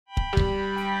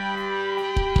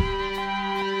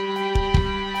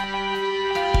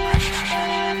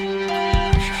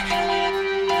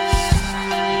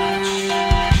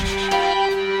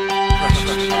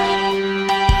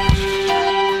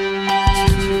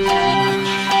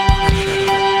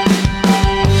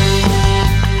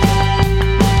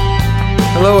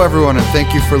Hello, everyone, and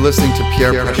thank you for listening to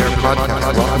Pierre Pressure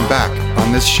Podcast. Welcome back.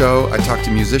 On this show, I talk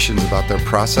to musicians about their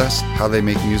process, how they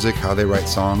make music, how they write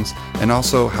songs, and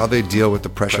also how they deal with the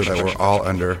pressure that we're all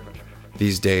under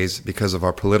these days because of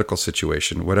our political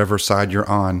situation. Whatever side you're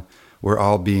on, we're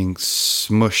all being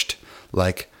smushed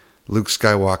like Luke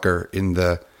Skywalker in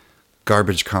the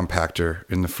garbage compactor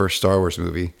in the first Star Wars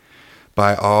movie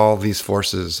by all these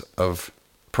forces of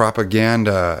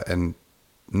propaganda and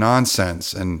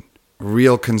nonsense and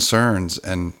real concerns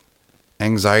and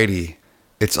anxiety.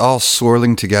 It's all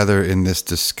swirling together in this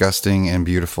disgusting and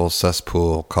beautiful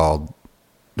cesspool called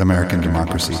American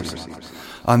democracy.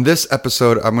 On this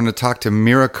episode, I'm going to talk to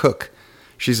Mira Cook.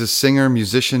 She's a singer,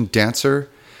 musician, dancer.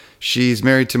 She's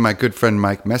married to my good friend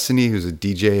Mike Messany, who's a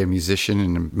DJ, a musician,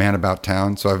 and a man about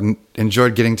town. So I've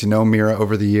enjoyed getting to know Mira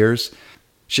over the years.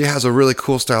 She has a really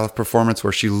cool style of performance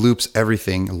where she loops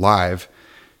everything live.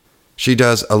 She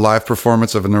does a live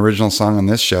performance of an original song on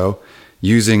this show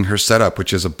using her setup,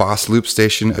 which is a Boss loop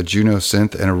station, a Juno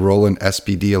synth, and a Roland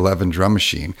SPD-11 drum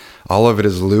machine. All of it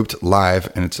is looped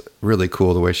live, and it's really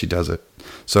cool the way she does it.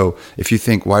 So if you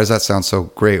think, why does that sound so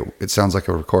great? It sounds like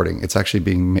a recording. It's actually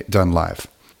being done live.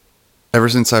 Ever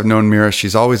since I've known Mira,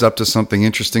 she's always up to something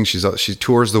interesting. She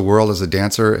tours the world as a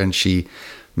dancer, and she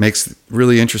makes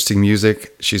really interesting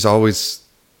music. She's always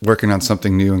working on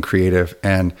something new and creative,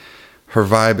 and her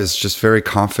vibe is just very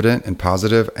confident and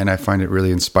positive, and I find it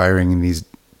really inspiring in these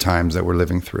times that we're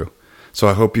living through. So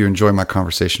I hope you enjoy my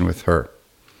conversation with her.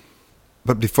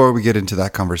 But before we get into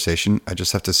that conversation, I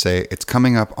just have to say it's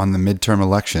coming up on the midterm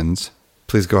elections.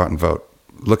 Please go out and vote.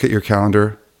 Look at your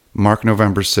calendar, mark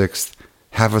November 6th,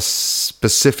 have a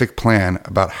specific plan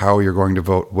about how you're going to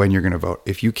vote, when you're going to vote.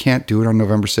 If you can't do it on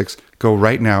November 6th, go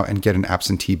right now and get an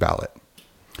absentee ballot.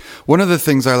 One of the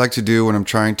things I like to do when I'm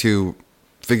trying to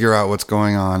figure out what's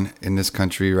going on in this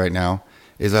country right now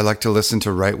is I like to listen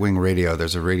to right-wing radio.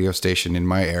 There's a radio station in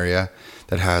my area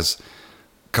that has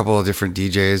a couple of different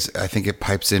DJs. I think it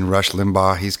pipes in Rush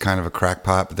Limbaugh. He's kind of a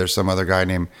crackpot, but there's some other guy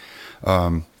named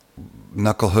Knuckleberry.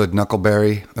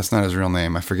 That's not his real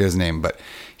name. I forget his name, but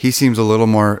he seems a little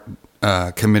more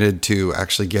committed to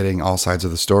actually getting all sides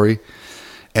of the story.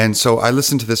 And so I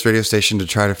listen to this radio station to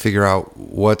try to figure out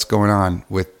what's going on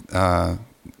with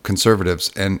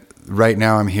conservatives. And right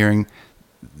now I'm hearing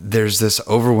there's this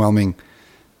overwhelming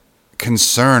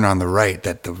concern on the right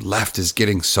that the left is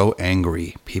getting so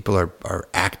angry. People are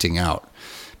acting out.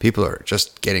 People are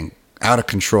just getting out of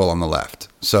control on the left.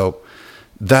 So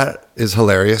that is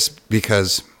hilarious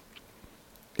because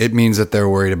it means that they're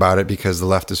worried about it because the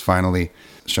left is finally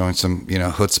showing some,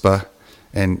 chutzpah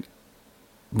and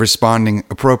responding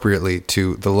appropriately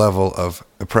to the level of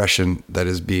oppression that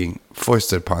is being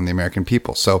foisted upon the American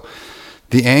people. So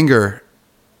the anger,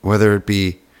 whether it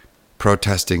be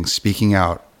protesting, speaking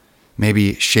out,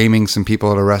 maybe shaming some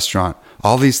people at a restaurant,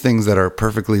 all these things that are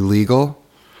perfectly legal,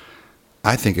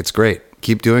 I think it's great.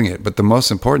 Keep doing it. But the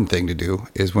most important thing to do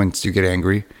is once you get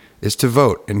angry is to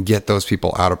vote and get those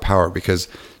people out of power, because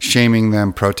shaming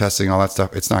them, protesting, all that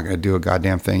stuff, it's not going to do a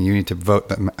goddamn thing. You need to vote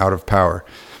them out of power.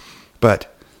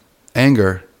 But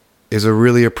anger is a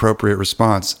really appropriate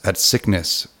response at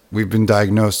sickness. We've been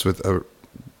diagnosed with a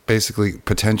basically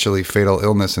potentially fatal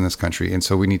illness in this country. And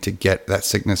so we need to get that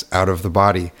sickness out of the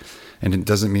body. And it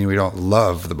doesn't mean we don't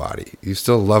love the body. You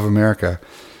still love America,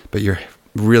 but you're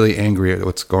really angry at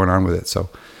what's going on with it. So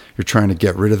you're trying to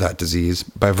get rid of that disease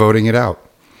by voting it out.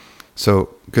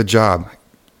 So good job.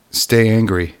 Stay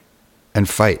angry and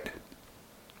fight.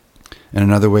 And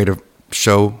another way to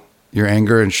show your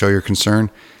anger and show your concern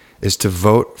is to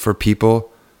vote for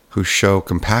people who show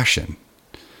compassion.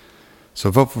 So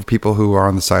vote for people who are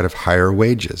on the side of higher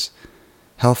wages,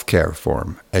 healthcare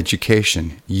reform,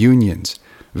 education, unions,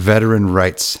 veteran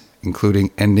rights, including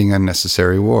ending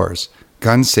unnecessary wars,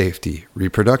 gun safety,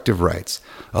 reproductive rights,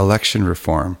 election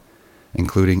reform,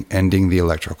 including ending the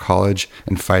Electoral College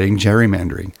and fighting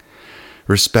gerrymandering,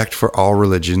 respect for all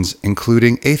religions,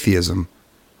 including atheism,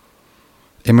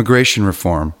 immigration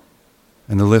reform,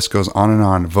 and the list goes on and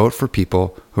on. Vote for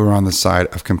people who are on the side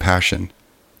of compassion.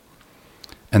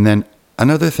 And then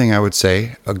another thing I would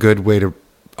say, a good way to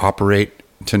operate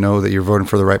to know that you're voting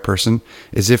for the right person,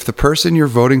 is if the person you're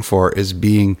voting for is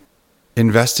being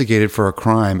investigated for a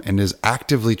crime and is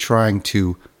actively trying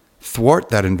to thwart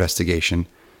that investigation,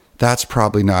 that's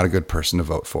probably not a good person to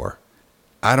vote for.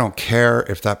 I don't care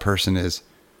if that person is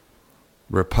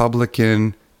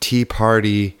Republican, Tea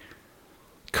Party,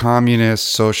 communist,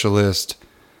 socialist,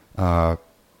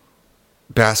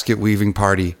 basket weaving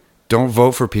party. Don't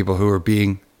vote for people who are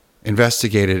being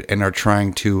investigated and are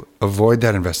trying to avoid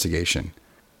that investigation.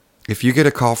 If you get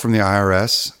a call from the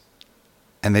IRS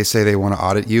and they say they want to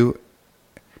audit you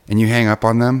and you hang up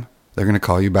on them, they're going to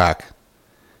call you back.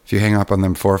 If you hang up on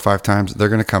them 4 or 5 times, they're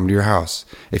going to come to your house.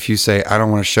 If you say, I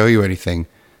don't want to show you anything,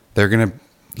 they're going to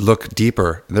look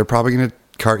deeper. They're probably going to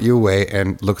cart you away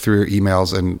and look through your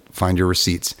emails and find your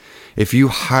receipts. If you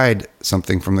hide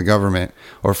something from the government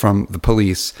or from the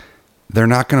police, they're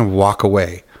not going to walk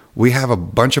away. We have a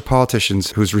bunch of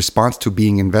politicians whose response to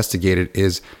being investigated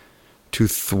is to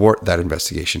thwart that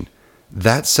investigation.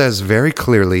 That says very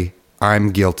clearly,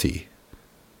 I'm guilty.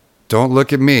 Don't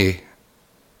look at me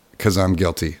because I'm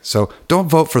guilty. So don't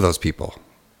vote for those people.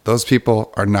 Those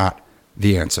people are not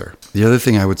the answer. The other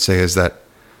thing I would say is that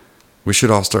we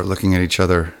should all start looking at each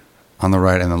other on the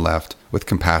right and the left with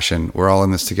compassion. We're all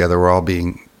in this together. We're all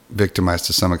being victimized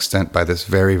to some extent by this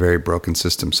very, very broken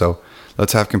system. So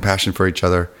let's have compassion for each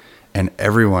other, and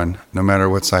everyone, no matter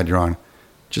what side you're on,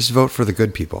 just vote for the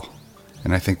good people.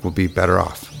 And I think we'll be better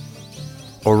off.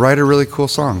 Or write a really cool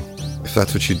song, if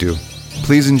that's what you do.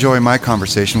 Please enjoy my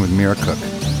conversation with Mira Cook.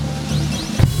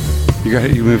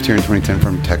 You moved here in 2010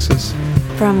 from Texas?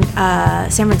 From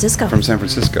San Francisco. From San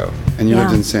Francisco. And you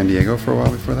lived in San Diego for a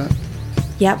while before that?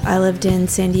 Yep, I lived in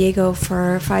San Diego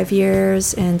for 5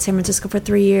 years and San Francisco for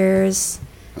 3 years.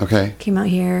 Okay. Came out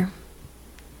here.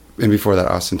 And before that,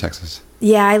 Austin, Texas?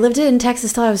 Yeah, I lived in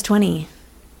Texas till I was 20.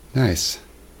 Nice.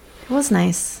 It was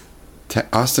nice.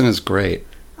 Austin is great.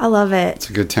 I love it. It's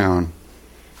a good town.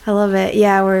 I love it.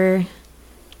 Yeah, we're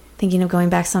thinking of going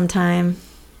back sometime.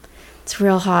 It's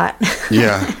real hot.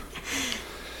 Yeah.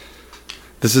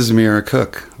 This is Mira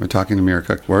Cook. We're talking to Mira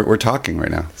Cook. We're talking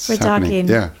right now. We're talking.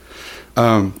 Yeah.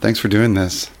 Thanks for doing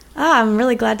this. I'm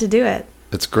really glad to do it.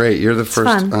 It's great. You're the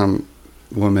first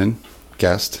woman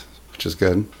guest, which is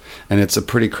good. And it's a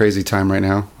pretty crazy time right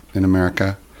now in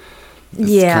America.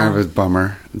 It's kind of a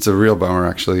bummer. It's a real bummer,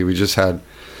 actually.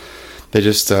 They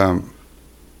just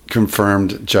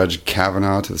confirmed Judge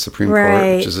Kavanaugh to the Supreme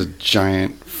Court, which is a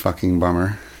giant fucking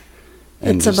bummer.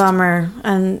 It's a bummer.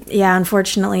 And yeah,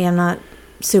 unfortunately, I'm not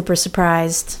super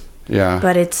surprised. Yeah.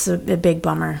 But it's a big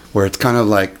bummer. Where it's kind of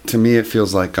like, to me, it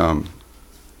feels like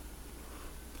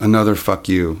another fuck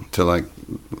you to like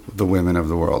the women of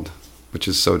the world, which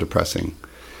is so depressing.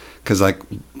 Because like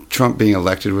Trump being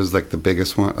elected was like the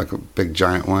biggest one, like a big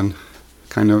giant one,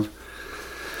 kind of.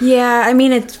 Yeah, I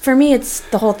mean, for me,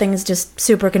 the whole thing is just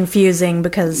super confusing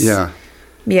because. Yeah,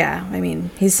 I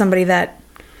mean, he's somebody that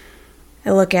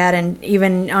I look at, and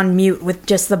even on mute with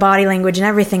just the body language and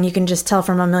everything, you can just tell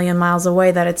from a million miles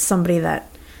away that it's somebody that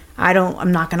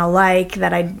I'm not gonna like,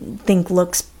 that I think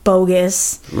looks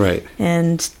bogus, right,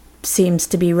 and seems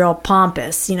to be real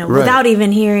pompous, without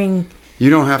even hearing.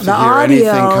 You don't have to the hear audio,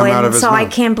 anything come out of his mouth. So I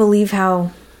can't believe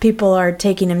how people are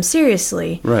taking him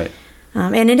seriously, right?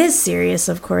 And it is serious,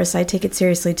 of course. I take it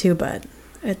seriously too, but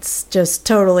it's just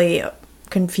totally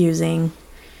confusing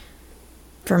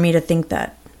for me to think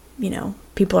that.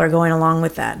 People are going along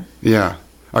with that. Yeah.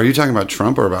 Are you talking about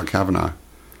Trump or about Kavanaugh?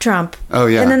 Trump. Oh,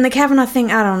 yeah. And then the Kavanaugh thing,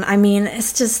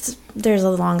 it's just, there's a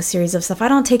long series of stuff. I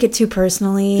don't take it too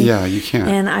personally. Yeah, you can't.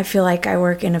 And I feel like I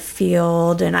work in a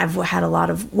field, and I've had a lot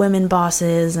of women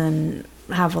bosses and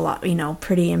have a lot,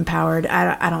 pretty empowered.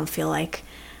 I don't feel like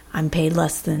I'm paid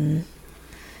less than,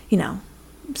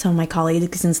 some of my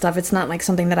colleagues and stuff. It's not like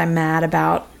something that I'm mad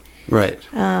about. Right.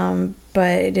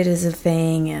 But it is a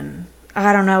thing, and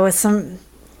I don't know.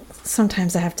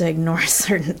 Sometimes I have to ignore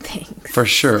certain things. For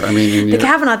sure. I mean, the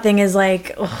Kavanaugh thing is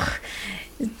like,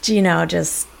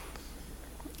 just,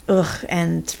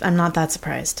 and I'm not that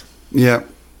surprised. Yeah,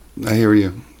 I hear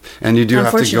you. And you do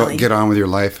have to get on with your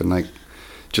life and like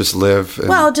just live.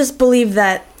 Well, just believe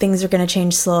that things are going to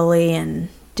change slowly and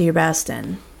do your best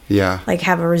and like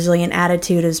have a resilient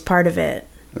attitude as part of it.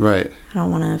 Right. I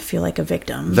don't want to feel like a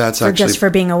victim. Just for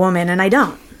being a woman, and I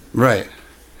don't. Right.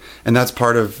 And that's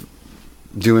part of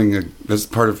that's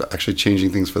part of actually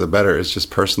changing things for the better, is just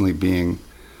personally being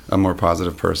a more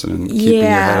positive person and keeping your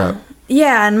head up.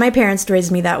 Yeah, and my parents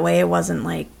raised me that way. It wasn't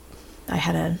like I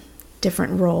had a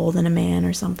different role than a man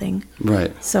or something.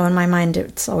 Right. So in my mind,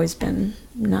 it's always been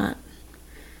not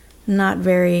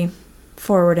very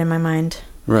forward in my mind.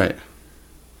 Right.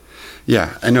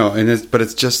 Yeah, I know. But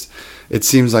it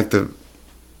seems like the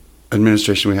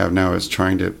administration we have now is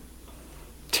trying to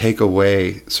take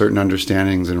away certain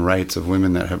understandings and rights of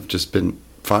women that have just been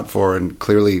fought for and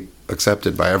clearly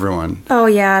accepted by everyone. Oh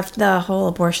yeah, the whole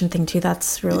abortion thing too.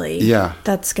 That's really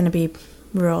that's going to be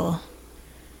real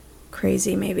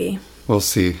crazy. Maybe we'll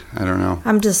see. I don't know.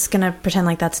 I'm just going to pretend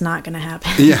like that's not going to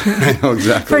happen. Yeah, I know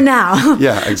exactly. For now.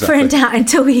 Yeah, exactly. For now,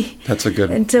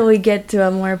 until we get to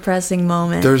a more pressing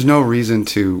moment. There's no reason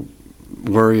to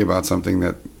worry about something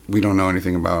that we don't know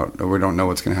anything about, or we don't know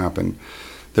what's going to happen.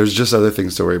 there's just other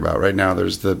things to worry about. Right now,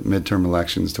 there's the midterm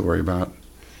elections to worry about.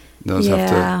 Those have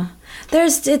to...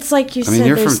 It's like you said,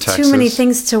 there's too many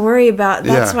things to worry about.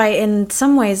 That's why in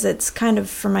some ways it's kind of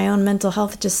for my own mental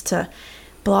health just to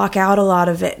block out a lot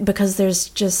of it, because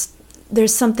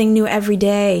there's something new every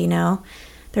day, you know.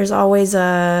 There's always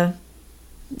a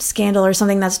scandal or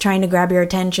something that's trying to grab your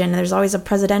attention. There's always a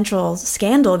presidential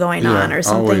scandal going on or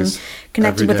something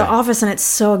connected with the office, and it's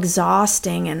so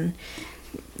exhausting, and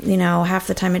you know, half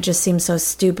the time it just seems so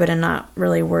stupid and not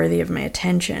really worthy of my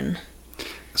attention.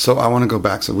 So I want to go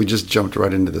back. So we just jumped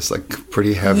right into this like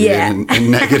pretty heavy and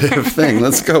negative thing.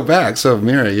 Let's go back. So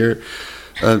Mira, you're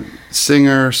a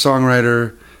singer,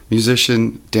 songwriter,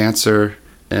 musician, dancer,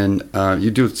 and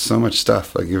you do so much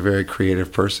stuff. Like, you're a very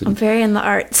creative person. I'm very in the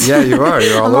arts. Yeah, you are.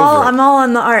 You're all over. I'm all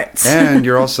in the arts. And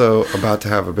you're also about to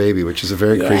have a baby, which is a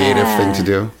very creative thing to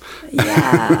do.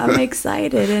 Yeah, I'm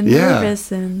excited and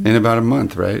nervous. And in about a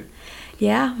month, right?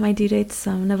 Yeah, my due date's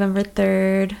November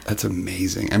 3rd. That's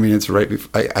amazing. I mean, it's right before...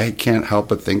 I can't help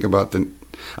but think about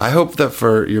I hope that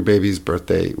for your baby's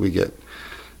birthday, we get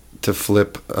to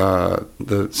flip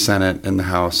the Senate and the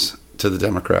House to the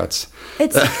Democrats.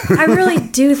 I really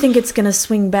do think it's going to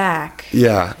swing back.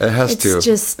 Yeah, it has to. It's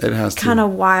just kind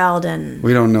of wild and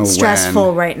we don't know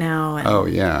stressful right now. And oh,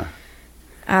 yeah.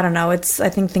 I don't know. I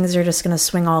think things are just going to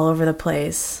swing all over the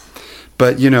place.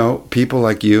 But, you know, people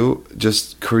like you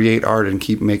just create art and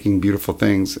keep making beautiful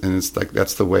things. And it's like,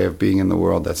 that's the way of being in the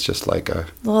world. That's just like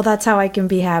well, that's how I can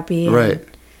be happy. And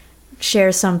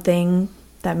share something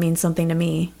that means something to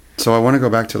me. So I want to go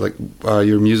back to like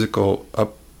your musical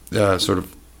sort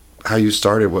of how you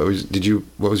started. What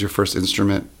was your first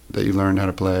instrument that you learned how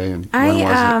to play, and when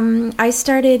was it? I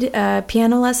started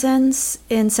piano lessons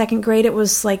in 2nd grade. It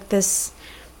was like this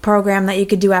program that you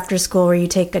could do after school where you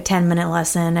take a 10-minute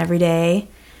lesson every day.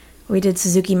 We did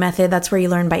Suzuki Method. That's where you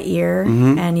learn by ear,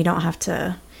 and you don't have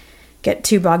to get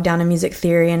too bogged down in music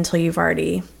theory until you've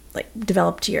already like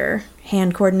developed your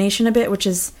hand coordination a bit, which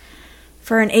is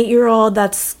for an 8-year-old,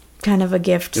 that's kind of a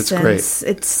gift. It's since great.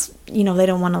 It's, you know, they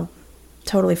don't want to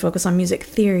totally focus on music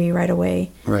theory right away.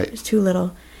 Right. It's too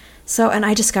little. So, and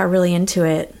I just got really into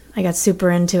it. I got super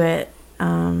into it.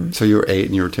 So you were 8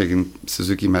 and you were taking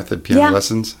Suzuki Method piano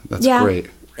lessons? That's great.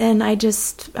 And I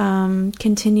just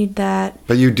continued that.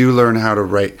 But you do learn how to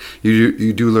write.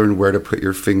 You do learn where to put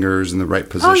your fingers in the right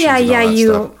positions. Oh yeah, and all that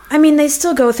stuff. I mean, they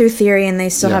still go through theory and they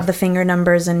still have the finger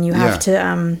numbers, and you have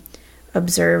to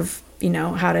observe, you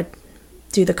know, how to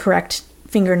do the correct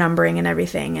finger numbering and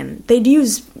everything. And they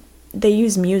use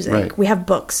music. Right. We have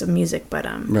books of music, but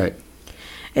right.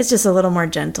 It's just a little more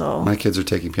gentle. My kids are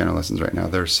taking piano lessons right now.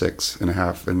 They're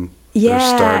 6.5 and they're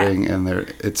starting, and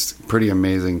it's pretty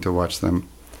amazing to watch them.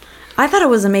 I thought it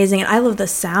was amazing, and I love the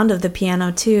sound of the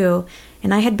piano too.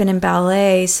 And I had been in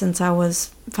ballet since I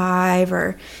was 5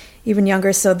 or even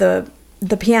younger, so the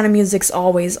piano music's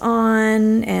always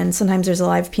on, and sometimes there's a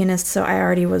live pianist, so I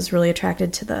already was really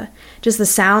attracted to the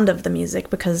sound of the music,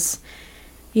 because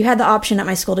you had the option at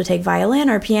my school to take violin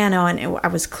or piano, and I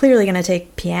was clearly going to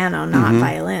take piano, not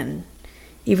violin,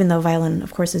 even though violin,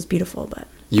 of course, is beautiful. But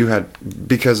you had,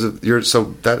 because of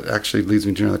so that actually leads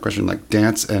me to another question. Like,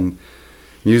 dance and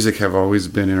music have always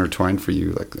been intertwined for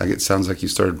you. Like it sounds like you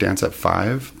started dance at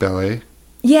 5, ballet.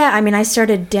 Yeah, I mean, I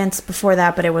started dance before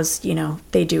that, but it was, you know,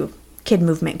 they do kid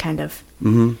movement kind of,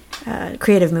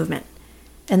 creative movement.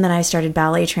 And then I started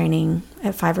ballet training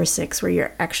at 5 or 6, where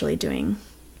you're actually doing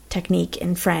technique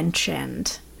in French,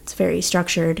 and it's very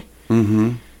structured.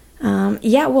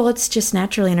 Well, it's just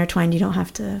naturally intertwined. You don't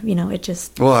have to, you know, it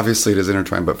just... Well, obviously it is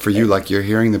intertwined, but for you, like, you're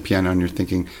hearing the piano and you're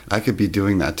thinking, I could be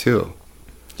doing that too.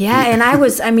 Yeah, and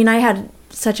I had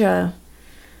such a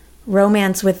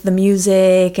romance with the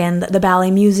music, and the ballet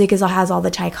music has all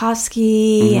the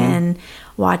Tchaikovsky, and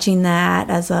watching that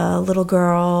as a little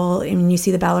girl, and you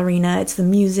see the ballerina, it's the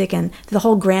music and the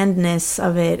whole grandness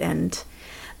of it, and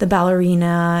the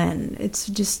ballerina, and it's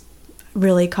just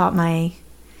really caught my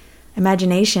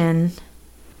imagination.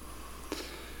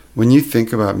 When you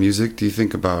think about music, do you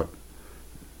think about,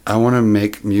 I want to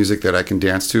make music that I can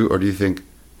dance to, or do you think,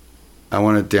 I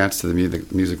want to dance to the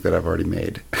music that I've already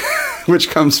made?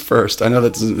 Which comes first? I know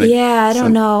that doesn't make sense. Yeah, I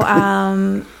don't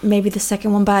know. Maybe the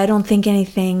second one, but I don't think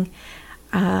anything.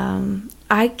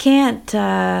 I can't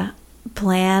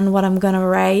plan what I'm going to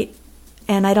write,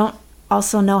 and I don't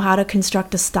also know how to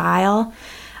construct a style.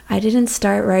 I didn't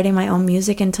start writing my own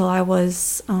music until I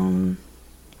was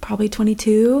probably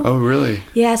 22. Oh, really?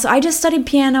 Yeah, so I just studied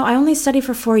piano. I only studied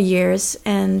for 4 years,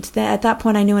 and at that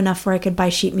point I knew enough where I could buy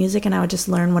sheet music, and I would just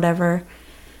learn whatever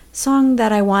song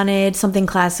that I wanted, something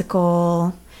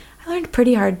classical. I learned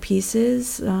pretty hard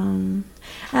pieces.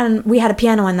 And we had a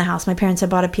piano in the house. My parents had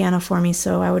bought a piano for me,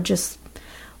 so I would just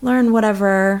learn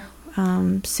whatever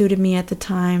suited me at the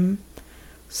time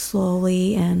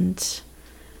slowly. And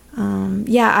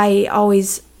I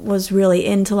always was really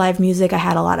into live music. I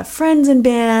had a lot of friends in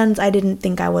bands. I didn't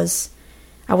think I was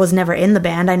never in the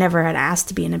band. I never had asked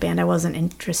to be in a band. I wasn't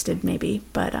interested maybe,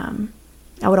 but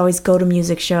I would always go to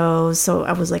music shows. So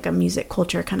I was like a music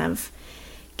culture kind of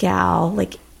gal,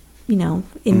 like, you know,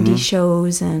 indie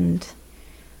shows and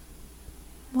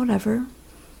whatever.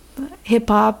 Hip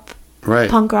hop, right,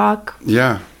 punk rock.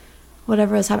 Yeah.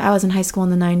 Whatever was happening. I was in high school in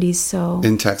the 90s, so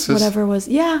in Texas. Whatever was,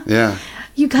 yeah. Yeah.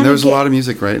 You kind there was a lot of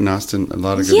music, right, in Austin. A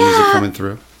lot of good music coming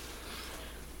through.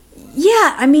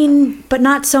 Yeah, I mean, but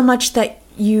not so much that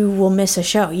you will miss a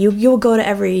show. You'll go to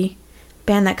every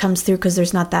band that comes through because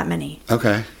there's not that many.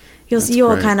 Okay.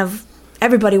 You'll kind of,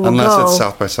 everybody will Unless go. Unless it's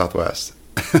South by Southwest.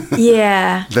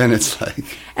 Yeah. Then it's like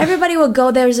everybody will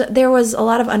go. There was a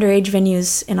lot of underage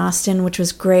venues in Austin, which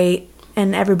was great,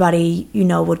 and everybody, you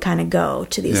know, would kind of go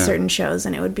to these certain shows,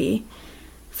 and it would be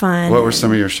fun. What were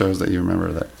some of your shows that you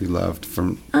remember that you loved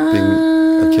from being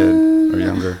a kid or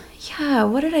younger? Yeah,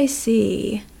 what did I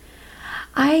see?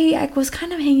 I was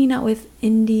kind of hanging out with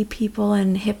indie people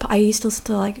and hip. I used to listen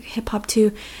to like hip hop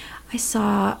too. I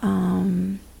saw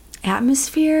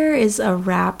Atmosphere is a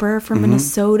rapper from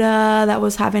Minnesota that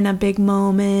was having a big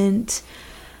moment.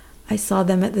 I saw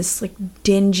them at this like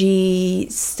dingy,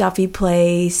 stuffy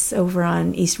place over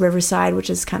on East Riverside, which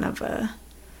is kind of a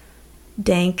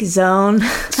dank zone.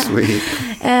 Sweet.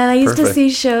 And I used to see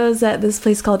shows at this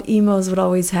place called Emos would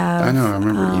always have. I know, I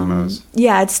remember Emos.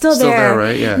 Yeah, it's still there.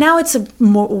 Right? Yeah. Now it's a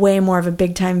way more of a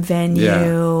big time venue.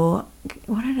 Yeah.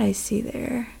 What did I see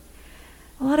there?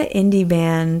 A lot of indie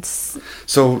bands.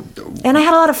 And I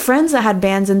had a lot of friends that had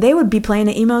bands, and they would be playing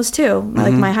at Emos too,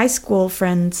 like my high school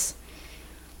friends.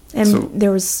 And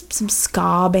there was some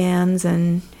ska bands,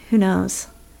 and who knows.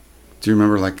 Do you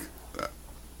remember, like,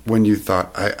 when you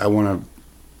thought, I want to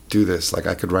do this, like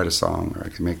I could write a song or I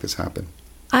could make this happen?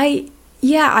 I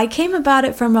came about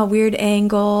it from a weird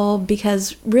angle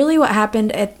because really what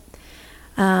happened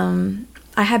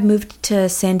I had moved to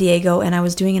San Diego and I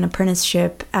was doing an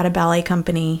apprenticeship at a ballet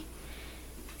company,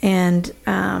 and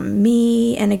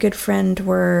me and a good friend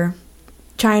were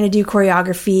trying to do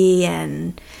choreography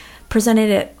and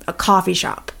presented at a coffee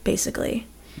shop basically.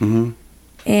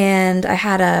 And I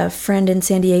had a friend in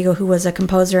San Diego who was a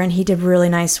composer, and he did really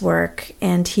nice work,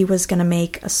 and he was going to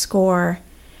make a score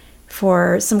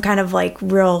for some kind of like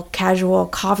real casual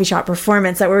coffee shop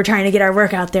performance that we were trying to get our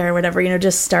work out there or whatever, you know,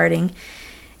 just starting.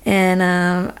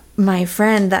 And my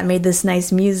friend that made this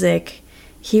nice music,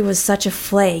 he was such a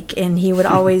flake, and he would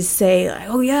always say,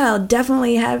 oh yeah, I'll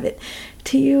definitely have it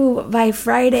to you by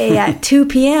Friday at 2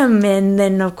 p.m. And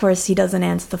then, of course, he doesn't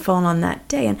answer the phone on that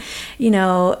day. And, you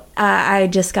know, I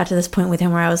just got to this point with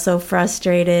him where I was so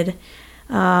frustrated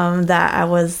that I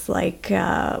was, like,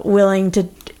 willing to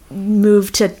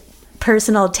move to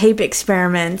personal tape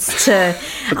experiments to,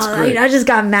 I just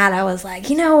got mad. I was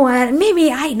like, you know what,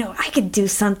 maybe I could do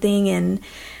something. And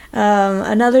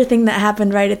another thing that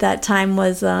happened right at that time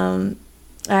was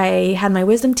I had my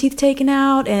wisdom teeth taken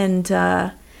out, and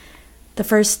the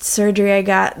first surgery I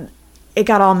got, it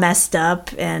got all messed up,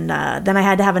 and then I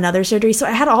had to have another surgery. So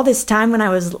I had all this time when I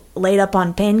was laid up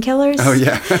on painkillers. Oh,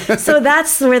 yeah. So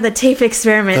that's where the tape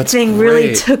experiment thing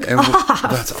really took off.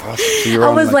 That's awesome. So you were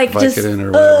I was like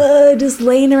just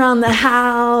laying around the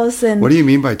house. And what do you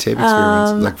mean by tape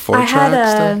experiments? Like 4-track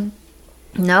stuff?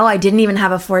 No, I didn't even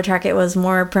have a 4-track. It was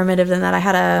more primitive than that. I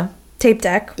had a tape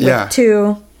deck with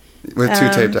two. With two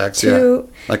tape decks, yeah.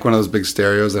 Like one of those big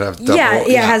stereos that have double. Yeah,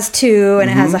 it has two, and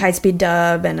it has a high-speed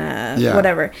dub and a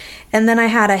whatever. And then I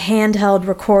had a handheld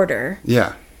recorder.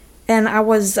 Yeah. And I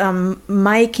was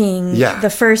miking the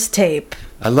first tape.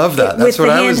 I love that. That's what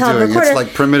I was doing. Recorder. It's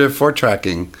like primitive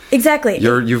 4-tracking. Exactly.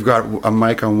 You've got a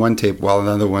mic on one tape while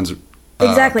the other one's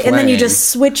exactly, playing. And then you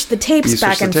just switch the tapes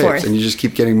back and forth, and you just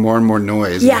keep getting more and more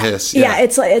noise and hiss. Yeah,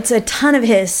 it's a ton of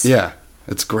hiss. Yeah.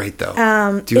 It's great,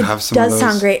 though. Do you have some of those? It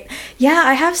does sound great. Yeah,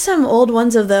 I have some old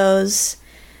ones of those.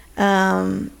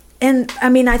 And, I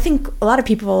mean, I think a lot of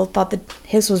people thought that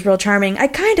hiss was real charming. I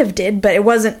kind of did, but it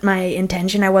wasn't my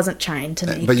intention. I wasn't trying to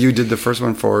make But you did the first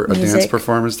one for music. A dance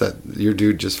performance that your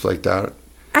dude just flaked out?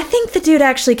 I think the dude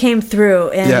actually came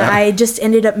through, and I just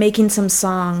ended up making some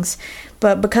songs.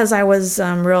 But because I was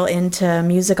real into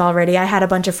music already, I had a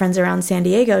bunch of friends around San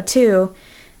Diego, too,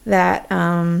 that...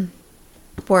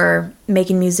 were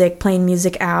making music, playing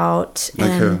music out,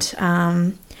 and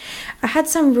I had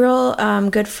some real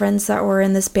good friends that were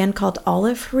in this band called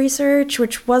Olive Research,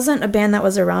 which wasn't a band that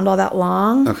was around all that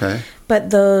long. Okay.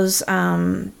 But those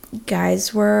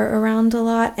guys were around a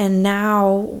lot. And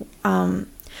now,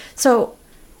 so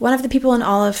one of the people in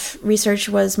Olive Research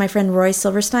was my friend Roy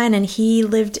Silverstein, and he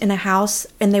lived in a house,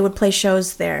 and they would play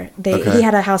shows there. He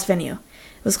had a house venue.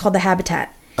 It was called The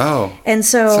Habitat. Oh. And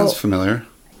so... Sounds familiar.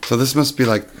 So this must be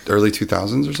like early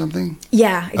 2000s or something?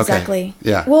 Yeah, exactly. Okay.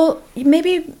 Yeah. Well,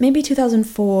 maybe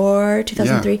 2004,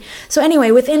 2003. Yeah. So anyway,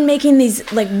 within making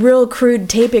these like real crude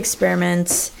tape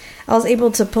experiments, I was able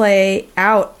to play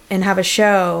out and have a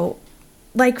show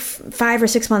like 5 or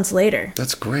 6 months later.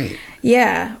 That's great.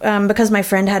 Yeah, because my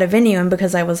friend had a venue and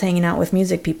because I was hanging out with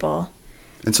music people.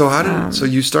 And so so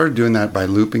you started doing that by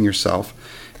looping yourself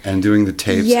and doing the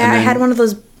tapes? Yeah, and then... I had one of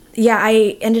those. Yeah,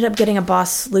 I ended up getting a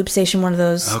Boss loop station, one of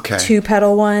those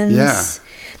 2-pedal ones. Yeah.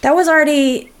 That was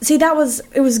already,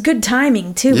 it was good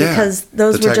timing too, because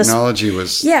those were just... The technology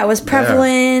was... Yeah, it was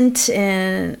prevalent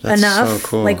and That's enough, so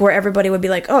cool. like where everybody would be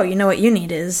like, oh, you know what you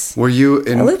need is a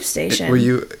loop station. Were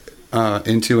you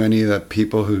into any of the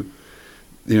people who,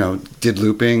 did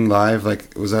looping live?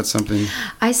 Like, was that something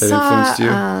influenced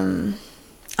you?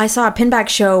 I saw a Pinback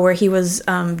show where he was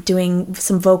doing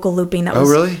some vocal looping. That was...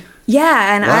 Oh, really?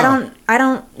 Yeah, and wow. I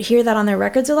don't hear that on their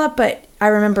records a lot, but I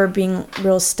remember being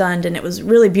real stunned, and it was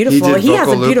really beautiful. He has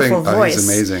a beautiful voice. He's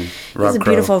amazing. He has a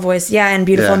beautiful voice, yeah, and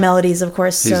beautiful melodies, of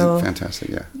course. He's fantastic,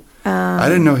 yeah. I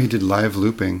didn't know he did live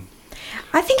looping.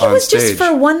 I think it was just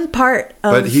for one part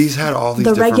of But he's had all these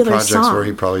different projects where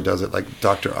he probably does it, like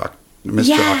Mr.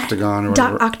 Octagon or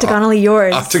whatever. Octagonally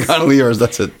Yours. Octagonally Yours,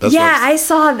 that's it. I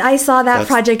saw that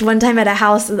project one time at a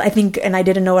house, I think, and I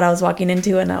didn't know what I was walking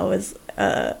into, and I was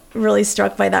really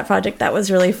struck by that project. That was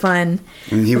really fun.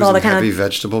 And he was in Heavy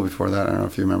Vegetable before that. I don't know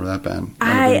if you remember that band.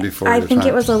 I think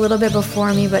it was a little bit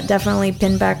before me, but definitely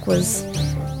Pinback was...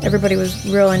 Everybody was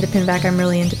real into Pinback. I'm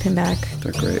really into Pinback.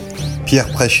 They're great. Pierre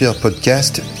Prêcheur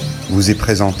Podcast vous est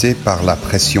présenté par la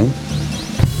pression,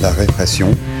 la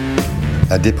répression,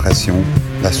 la dépression,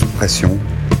 la sous-pression,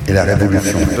 et la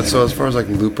révolution. But so as far as like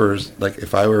loopers, like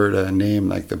if I were to name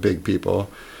like the big people,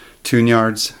 Tune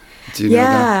Yards, do you know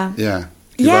that? Yeah.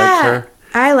 Do you like her?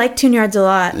 I like Tune Yards a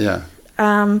lot. Yeah.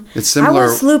 It's similar. I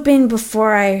was looping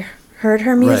before I heard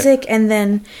her music, and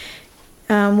then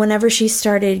whenever she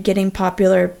started getting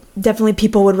popular, definitely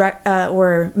people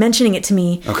were mentioning it to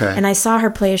me. Okay. And I saw her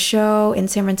play a show in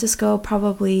San Francisco,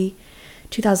 probably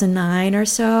 2009 or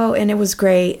so, and it was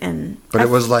great. But it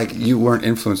was like you weren't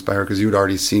influenced by her because you had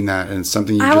already seen that, and it's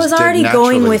something you just did naturally. I was already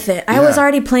going with it. I was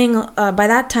already playing. By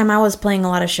that time, I was playing a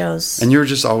lot of shows. And you were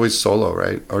just always solo,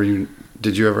 right? Or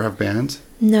did you ever have bands?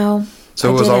 No. So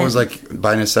it was always like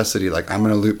by necessity, like I'm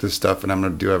going to loop this stuff and I'm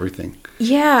going to do everything.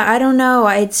 Yeah, I don't know.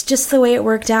 It's just the way it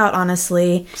worked out,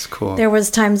 honestly. It's cool. There was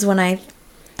times when I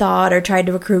thought or tried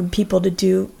to recruit people to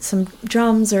do some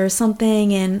drums or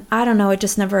something, and I don't know, it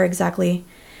just never exactly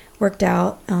worked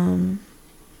out. And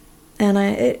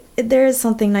there is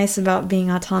something nice about being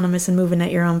autonomous and moving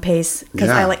at your own pace, because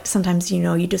I like sometimes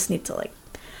you just need to like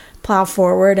plow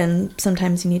forward, and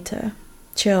sometimes you need to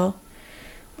chill.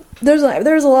 There's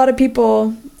a lot of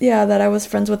people, that I was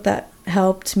friends with that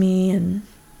helped me and,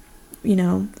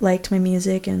 liked my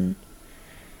music and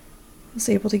was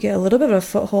able to get a little bit of a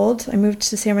foothold. I moved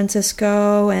to San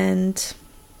Francisco, and,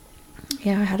 I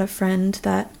had a friend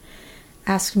that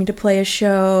asked me to play a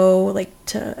show,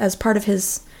 as part of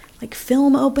his,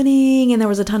 film opening, and there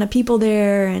was a ton of people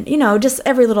there, and, just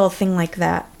every little thing like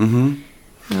that.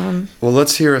 Mm-hmm. Well,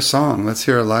 let's hear a song. Let's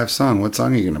hear a live song. What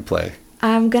song are you going to play?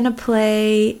 I'm going to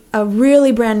play a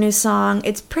really brand new song.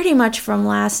 It's pretty much from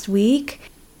last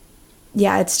week.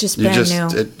 Yeah, it's just brand new.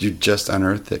 You just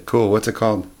unearthed it. Cool. What's it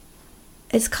called?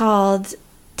 It's called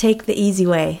Take the Easy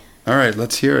Way. All right,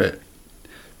 let's hear it.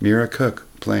 Mira Cook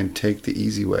playing Take the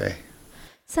Easy Way.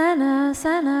 Sana,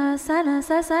 sana, sana,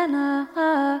 sana,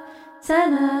 sana, sana,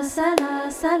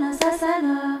 sana, sana, sana, sana,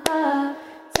 sana,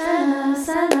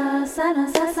 sana, sana,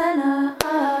 sana, sana,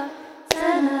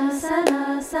 Sana,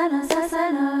 sana, sana, sana,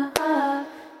 sana,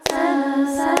 sana,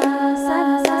 sana,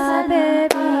 sana, sana,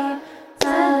 baby.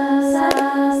 Sana,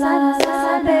 sana, sana, sana, baby. Sana,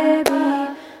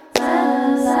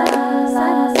 sana, sana,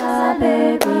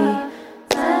 sana, baby.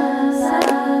 Sana,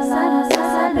 sana, sana, sana,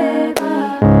 baby.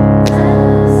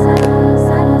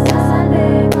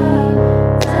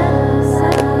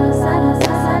 Sana, sana, sana, sana, baby. Sana, sana, sana,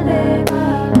 sana,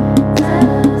 baby.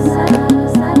 Sana, sana,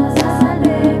 sana, sana,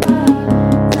 baby.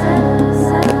 Sana,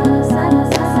 sana, sana,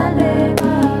 sana,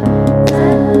 baby.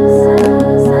 Sana, sana.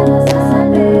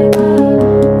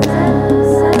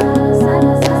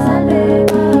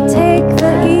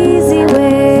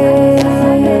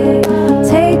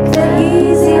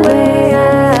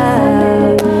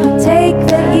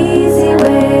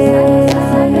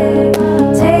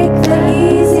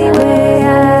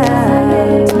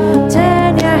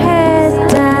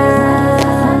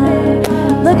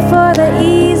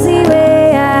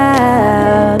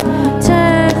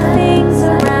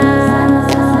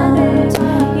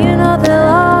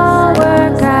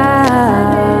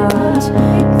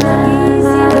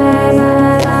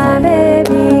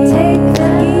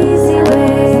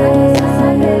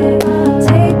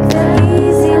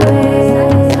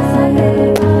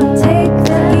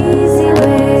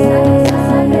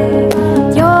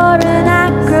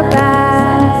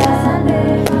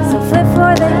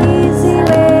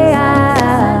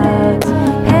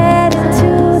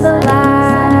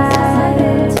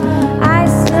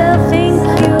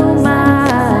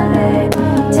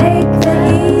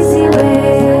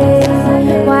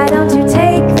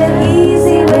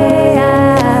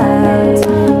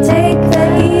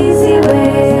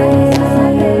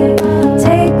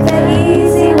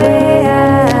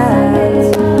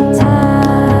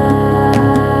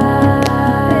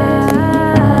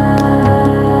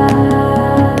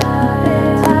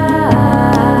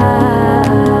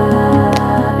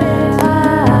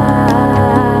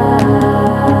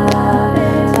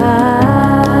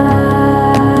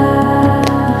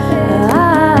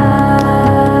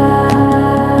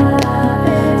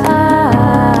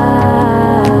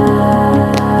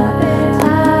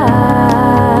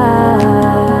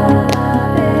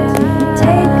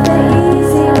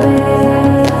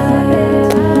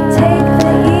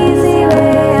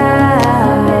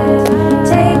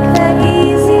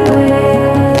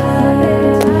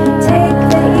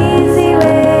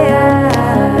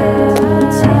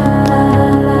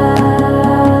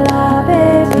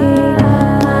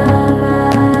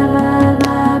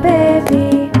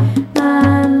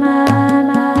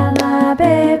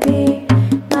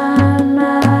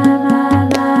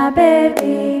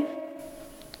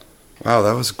 Wow,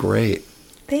 that was great.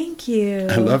 Thank you.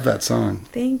 I love that song.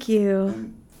 Thank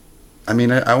you. I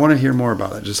mean, I want to hear more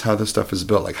about it, just how this stuff is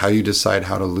built, like how you decide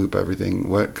how to loop everything,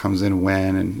 what comes in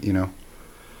when, and, you know.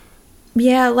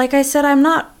 Yeah, like I said, I'm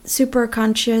not super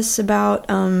conscious about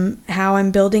how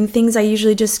I'm building things. I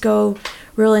usually just go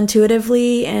real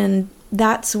intuitively, and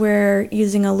that's where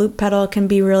using a loop pedal can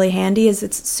be really handy, is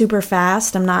it's super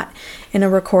fast. I'm not in a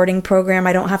recording program.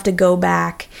 I don't have to go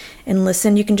back and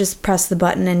listen. You can just press the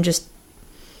button and just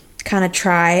kind of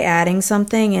try adding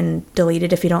something and delete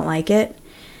it if you don't like it.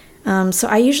 So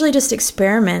I usually just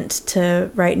experiment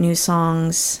to write new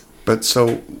songs. But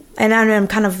so... And I'm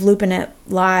kind of looping it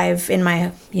live in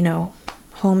my,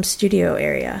 home studio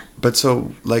area. But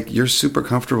so, like, you're super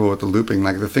comfortable with the looping.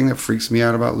 Like, the thing that freaks me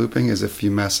out about looping is if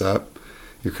you mess up,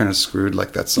 you're kind of screwed.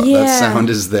 Like, that sound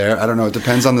is there. I don't know. It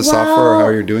depends on the software or how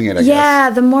you're doing it, I guess.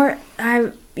 Yeah, the more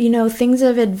things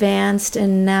have advanced,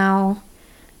 and now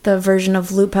the version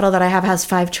of loop pedal that I have has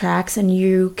 5 tracks, and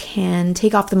you can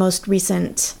take off the most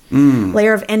recent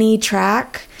layer of any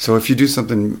track. So if you do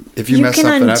something, if you mess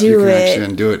something up, you can actually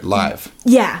undo it live.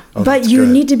 Yeah, but you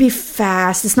need to be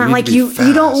fast. It's not like you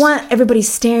don't want everybody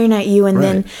staring at you and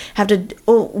then have to,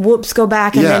 go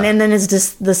back, and then it's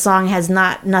just the song has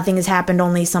nothing has happened,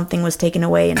 only something was taken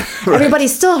away, and everybody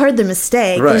still heard the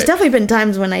mistake. There's definitely been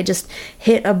times when I just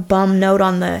hit a bum note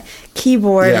on the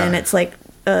keyboard and it's like,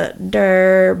 but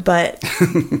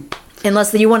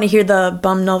unless you want to hear the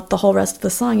bum note the whole rest of the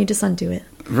song, you just undo it.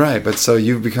 Right, but so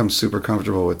you've become super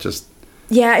comfortable with just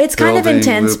it's kind of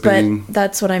intense, looping. But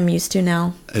that's what I'm used to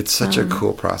now. It's such a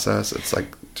cool process. It's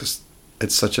like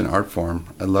it's such an art form.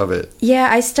 I love it. Yeah,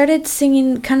 I started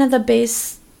singing kind of the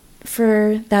bass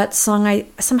for that song. I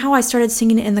started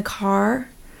singing it in the car.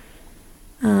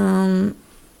 The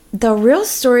real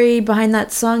story behind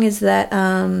that song is that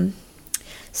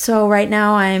so right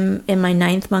now I'm in my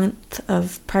 9th month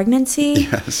of pregnancy.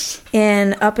 Yes.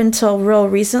 And up until real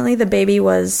recently, the baby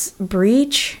was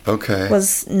breech. Okay.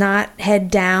 Was not head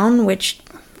down, which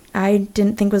I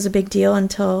didn't think was a big deal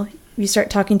until you start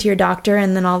talking to your doctor,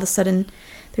 and then all of a sudden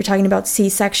they're talking about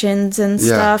C-sections and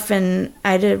stuff, and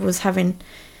I was having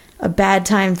a bad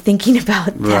time thinking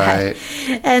about that.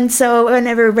 Right. And so when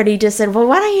everybody just said, well,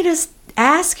 why don't you just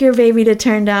ask your baby to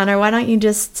turn down, or why don't you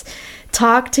just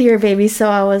talk to your baby? So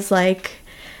I was like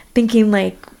thinking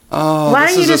like, why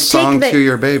don't you just take to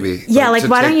your baby? Yeah, like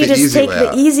why don't you just take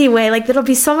the easy way? Like it'll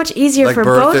be so much easier for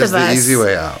both of us. Birth is the easy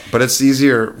way out, but it's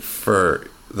easier for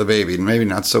the baby. Maybe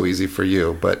not so easy for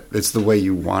you, but it's the way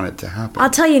you want it to happen. I'll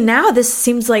tell you now, this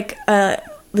seems like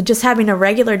just having a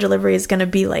regular delivery is going to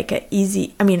be like a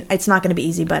easy. I mean, it's not going to be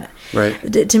easy, but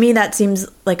to me that seems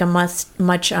like a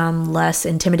much less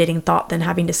intimidating thought than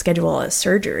having to schedule a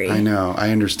surgery. I know. I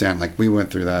understand. Like we went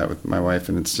through that with my wife,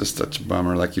 and it's just such a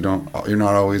bummer. Like you're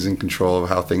not always in control of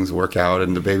how things work out,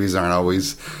 and the babies aren't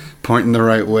always pointing the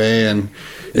right way, and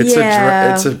it's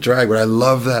a drag. But I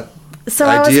love that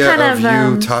idea of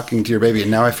you talking to your baby,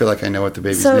 and now I feel like I know what the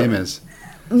baby's name is.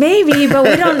 Maybe, but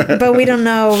we don't. But we don't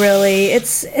know really.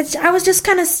 It's. I was just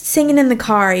kind of singing in the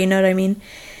car. You know what I mean?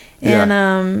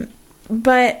 And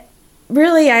but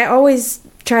really, I always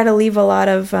try to leave a lot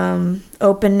of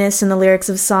openness in the lyrics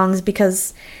of songs,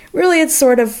 because really, it's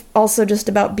sort of also just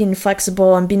about being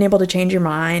flexible and being able to change your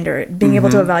mind, or being able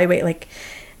to evaluate. Like,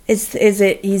 is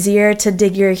it easier to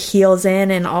dig your heels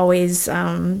in and always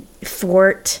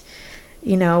thwart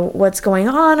what's going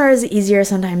on, or is it easier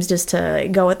sometimes just to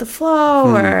go with the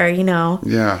flow, or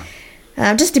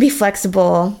just to be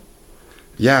flexible?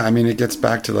 I mean, it gets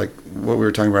back to like what we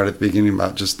were talking about at the beginning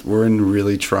about just we're in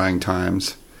really trying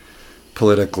times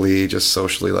politically, just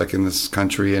socially, like in this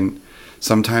country, and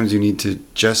sometimes you need to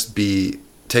just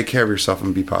take care of yourself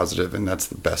and be positive, and that's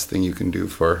the best thing you can do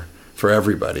for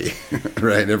everybody.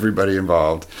 Right, everybody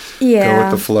involved. Go with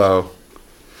the flow.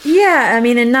 Yeah, I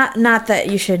mean, and not that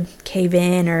you should cave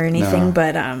in or anything,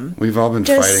 but we've all been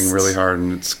fighting really hard,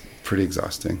 and it's pretty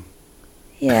exhausting.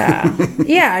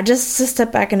 Yeah, just to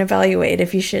step back and evaluate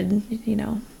if you should,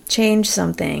 change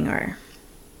something, or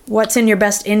what's in your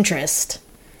best interest.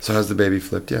 So has the baby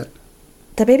flipped yet?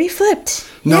 The baby flipped.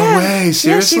 No way,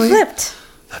 seriously? Yeah, she flipped.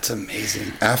 That's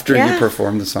amazing. After you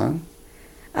performed the song?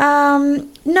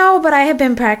 No, but I have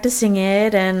been practicing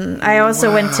it, and I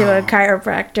also went to a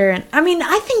chiropractor, and I mean,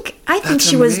 I think That's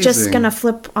she was just gonna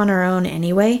flip on her own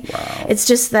anyway. Wow. It's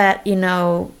just that,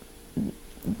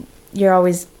 you're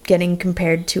always getting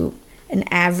compared to an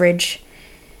average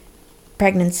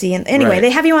pregnancy, and anyway, they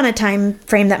have you on a time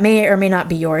frame that may or may not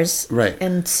be yours. Right.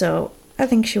 And so I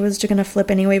think she was just gonna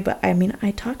flip anyway, but I mean,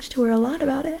 I talked to her a lot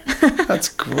about it. That's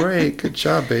great. Good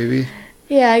job, baby.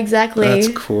 Yeah, exactly. That's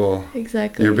cool.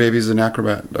 Exactly. Your baby's an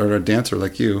acrobat or a dancer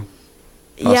like you.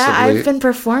 Possibly. Yeah, I've been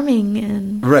performing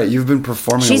and right. You've been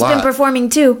performing. She's a lot. been performing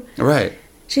too. Right.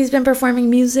 She's been performing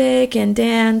music and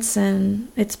dance,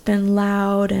 and it's been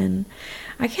loud, and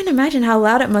I can't imagine how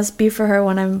loud it must be for her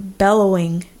when I'm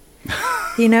bellowing.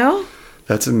 You know?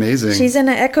 That's amazing. She's in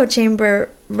an echo chamber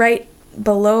right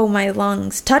below my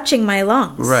lungs, touching my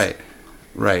lungs. Right.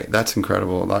 Right. That's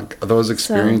incredible. Like those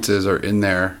experiences are in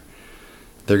there.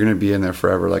 They're going to be in there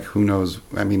forever. Like who knows?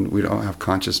 I mean, we don't have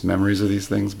conscious memories of these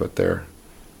things, but they're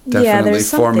definitely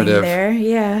there's formative. Something there.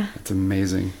 Yeah. It's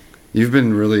amazing. You've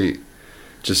been really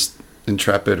just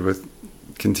intrepid with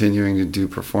continuing to do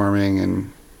performing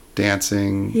and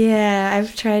dancing. Yeah,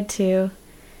 I've tried to.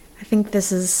 I think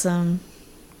this is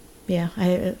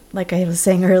like I was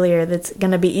saying earlier, that's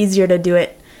going to be easier to do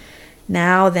it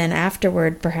now than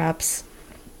afterward, perhaps.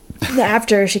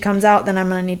 After she comes out, then I'm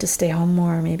going to need to stay home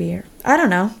more, maybe. Or, I don't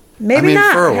know. Maybe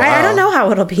not. For a while, I don't know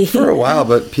how it'll be. For a while,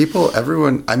 but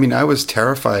everyone, I mean, I was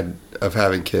terrified of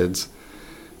having kids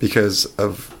because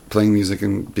of playing music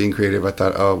and being creative. I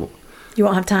thought, oh, you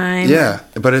won't have time. Yeah,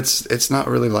 but it's not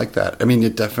really like that. I mean,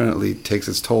 it definitely takes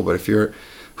its toll, but if you're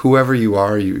whoever you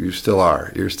are, you still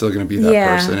are. You're still going to be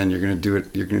that person, and you're going to do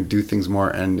it. You're going to do things more,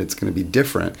 and it's going to be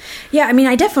different. Yeah, I mean,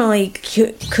 I definitely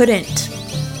couldn't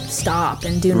stop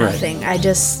and do nothing. Right. I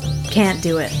just can't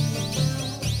do it.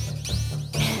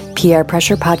 PR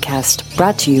Pressure Podcast,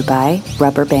 brought to you by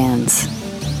Rubber Bands.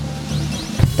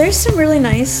 There's some really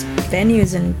nice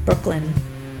venues in Brooklyn.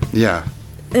 Yeah.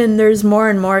 And there's more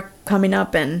and more coming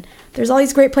up, and there's all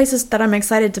these great places that I'm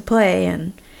excited to play,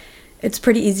 and it's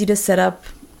pretty easy to set up,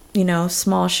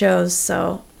 small shows,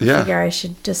 so I figure I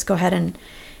should just go ahead, and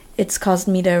it's caused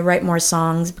me to write more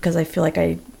songs because I feel like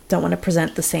I don't want to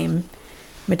present the same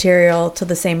material to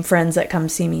the same friends that come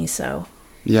see me, so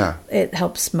it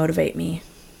helps motivate me.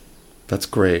 That's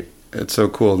great. It's so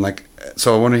cool. And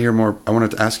so I want to hear more. I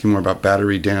wanted to ask you more about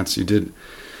Battery Dance.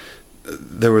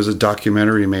 There was a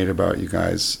documentary made about you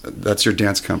guys. That's your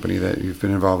dance company that you've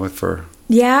been involved with for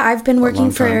I've been working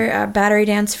for Battery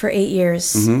Dance for 8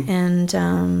 years. Mm-hmm.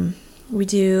 And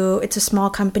it's a small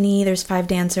company. There's 5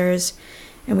 dancers.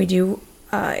 And we do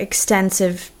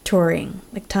extensive touring,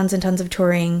 like tons and tons of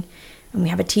touring. And we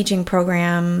have a teaching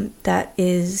program that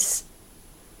is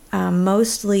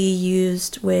mostly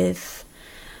used with,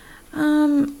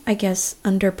 I guess,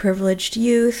 underprivileged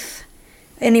youth.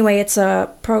 Anyway, it's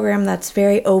a program that's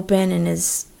very open and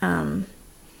is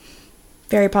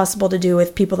very possible to do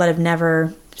with people that have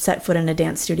never set foot in a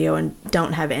dance studio and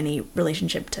don't have any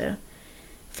relationship to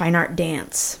fine art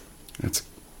dance. That's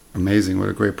amazing. What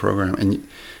a great program. And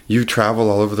you travel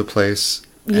all over the place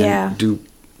and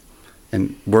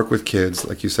and work with kids,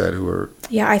 like you said, who are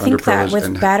I think that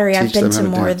with Battery, I've been to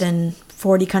more than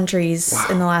 40 countries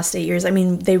in the last 8 years. I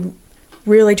mean, they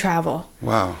really travel.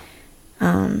 Wow.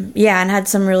 And had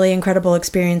some really incredible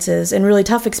experiences and really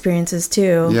tough experiences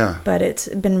too. Yeah. But it's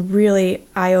been really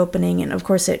eye-opening, and of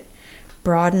course it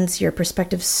broadens your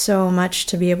perspective so much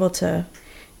to be able to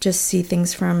just see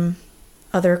things from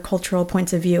other cultural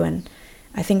points of view. And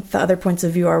I think the other points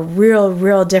of view are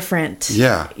real different.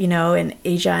 Yeah. In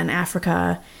Asia and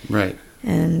Africa. Right.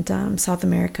 And South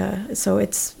America. So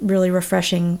it's really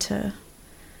refreshing to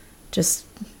just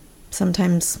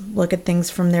sometimes look at things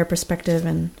from their perspective.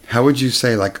 And how would you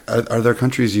say, are there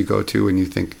countries you go to and you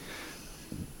think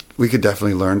we could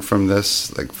definitely learn from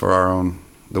this, like for our own,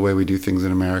 the way we do things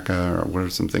in America, or what are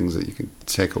some things that you can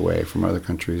take away from other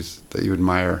countries that you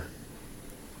admire?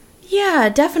 Yeah,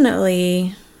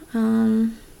 definitely. I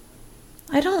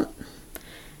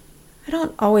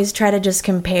don't always try to just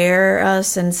compare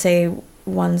us and say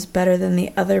one's better than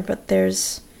the other, but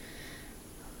there's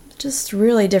just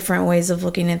really different ways of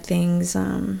looking at things,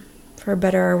 for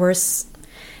better or worse.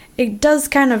 It does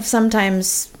kind of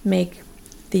sometimes make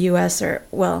the U.S.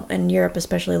 and Europe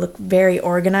especially look very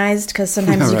organized, because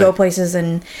sometimes you go places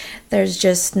and there's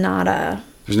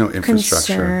no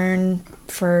infrastructure, concern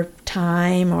for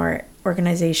time or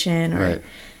organization or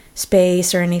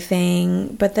space or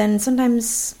anything. But then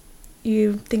sometimes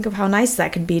you think of how nice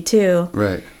that could be too.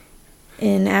 Right.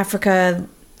 In Africa,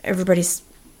 everybody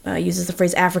uses the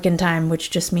phrase African time, which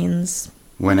just means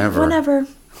whenever.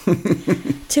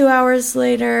 2 hours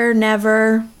later,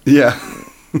 never. Yeah.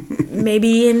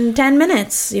 Maybe in 10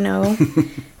 minutes,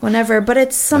 whenever. But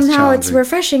it's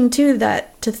refreshing too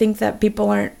to think that people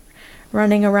aren't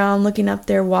running around looking up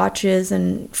their watches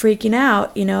and freaking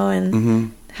out,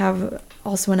 and have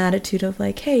also an attitude of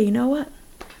like, hey, you know what?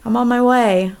 I'm on my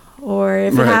way. Or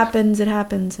if it happens, it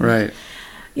happens. And, right.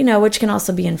 Which can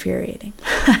also be infuriating.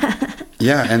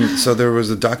 Yeah, and so there was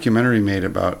a documentary made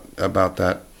about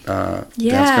that dance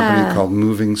company called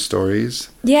Moving Stories.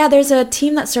 Yeah, there's a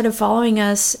team that started following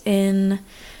us in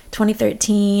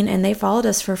 2013, and they followed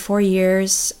us for 4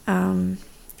 years.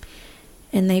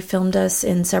 And they filmed us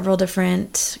in several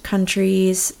different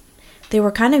countries. They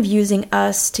were kind of using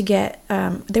us to get...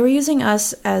 they were using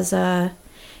us as a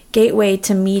gateway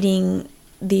to meeting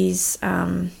these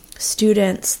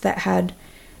students that had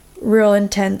real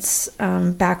intense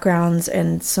backgrounds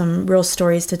and some real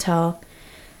stories to tell.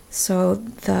 So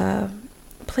the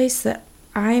place that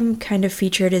I'm kind of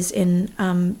featured is in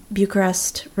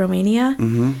Bucharest, Romania.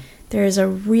 Mm-hmm. There's a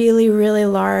really, really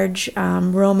large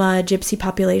Roma gypsy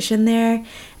population there,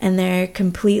 and they're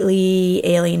completely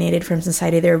alienated from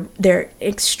society. They're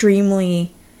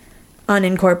extremely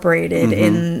unincorporated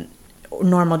in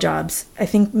normal jobs. I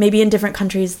think maybe in different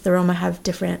countries the Roma have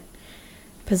different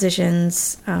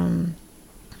positions, and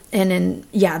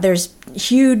there's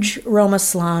huge Roma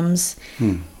slums,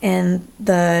 and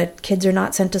the kids are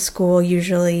not sent to school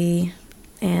usually,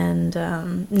 and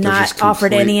not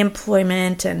offered any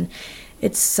employment, and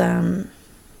it's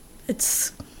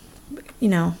it's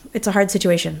a hard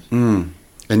situation.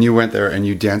 And you went there and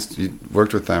you danced, you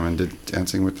worked with them and did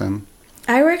dancing with them?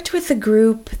 I worked with a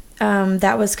group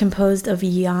that was composed of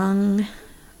young,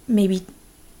 maybe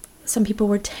some people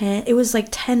were 10, it was like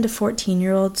 10 to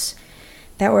 14-year-olds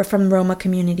that were from Roma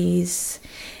communities.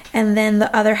 And then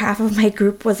the other half of my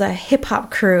group was a hip-hop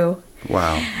crew.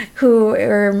 Wow. Who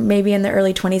were maybe in their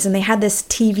early 20s, and they had this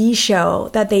TV show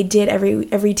that they did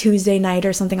every Tuesday night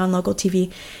or something on local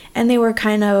TV, and they were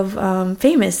kind of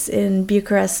famous in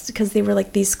Bucharest because they were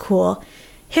like these cool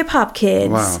hip-hop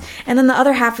kids. Wow. And then the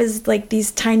other half is like these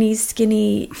tiny,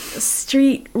 skinny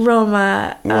street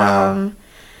Roma. Wow.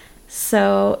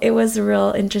 So it was a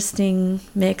real interesting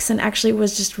mix, and actually it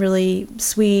was just really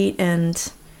sweet,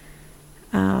 and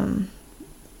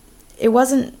it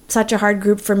wasn't such a hard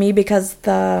group for me because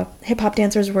the hip-hop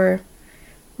dancers were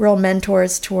real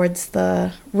mentors towards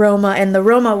the Roma, and the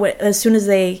Roma, as soon as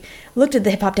they looked at the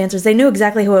hip-hop dancers, they knew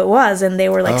exactly who it was, and they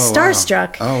were like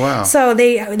starstruck. Wow. Oh, wow. So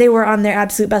they were on their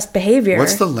absolute best behavior.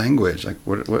 What's the language? Like,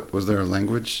 what was there a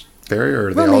language barrier, or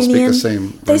do they all speak the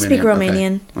same? They speak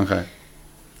Romanian. Okay.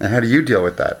 And how do you deal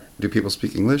with that? Do people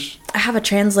speak English? I have a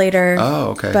translator. Oh,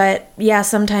 okay. But yeah,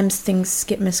 sometimes things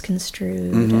get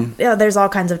misconstrued. Mm-hmm. Yeah, there's all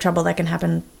kinds of trouble that can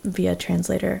happen via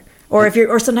translator. Or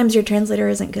sometimes your translator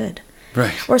isn't good.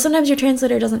 Right. Or sometimes your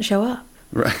translator doesn't show up.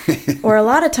 Right. Or a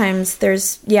lot of times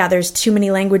there's too many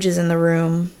languages in the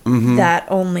room that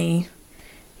only,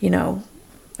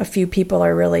 a few people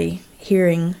are really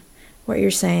hearing what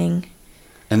you're saying.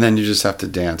 And then you just have to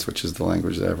dance, which is the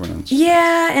language that everyone understands.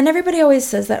 Yeah, and everybody always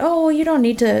says that, you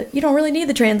don't really need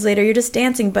the translator, you're just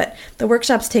dancing, but the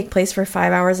workshops take place for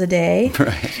 5 hours a day.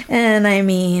 Right. And I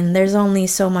mean, there's only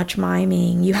so much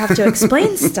miming. You have to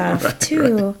explain stuff,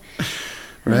 too.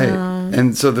 Right.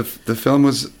 And so the film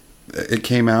it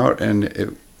came out and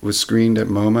it was screened at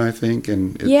MoMA, I think.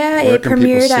 And it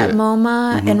premiered at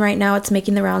MoMA, and right now it's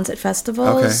making the rounds at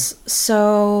festivals. Okay.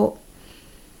 So...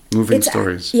 Moving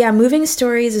Stories. Yeah, Moving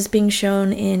Stories is being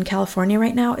shown in California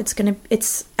right now.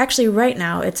 It's actually right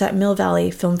now it's at Mill Valley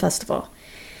Film Festival.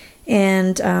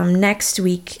 And next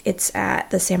week it's at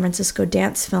the San Francisco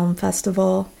Dance Film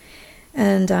Festival.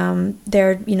 And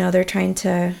they're trying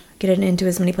to get it into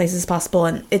as many places as possible,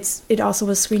 and it also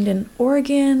was screened in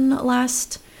Oregon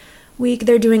last week.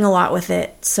 They're doing a lot with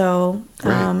it. So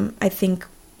I think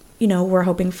we're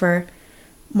hoping for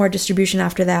more distribution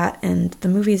after that, and the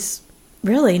movie's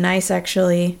really nice,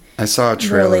 actually. I saw a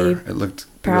trailer. Really it looked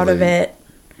proud of it.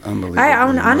 Unbelievable.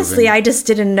 Honestly, I just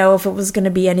didn't know if it was going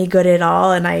to be any good at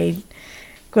all, and I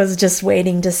was just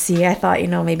waiting to see. I thought,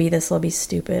 maybe this will be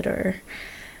stupid or...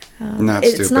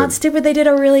 It's not stupid. They did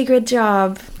a really good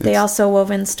job. They also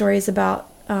wove in stories about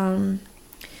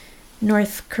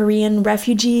North Korean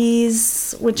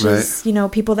refugees, which is,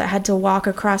 people that had to walk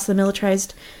across the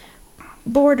militarized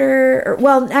border.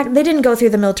 They didn't go through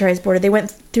the militarized border. They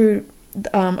went through...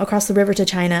 across the river to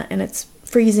China, and it's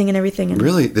freezing and everything. And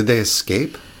really? Did they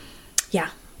escape? Yeah.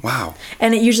 Wow.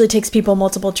 And it usually takes people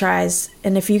multiple tries,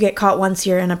 and if you get caught once,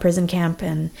 you're in a prison camp,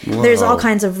 and there's all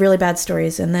kinds of really bad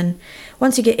stories. And then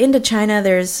once you get into China,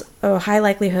 there's a high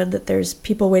likelihood that there's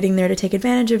people waiting there to take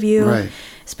advantage of you,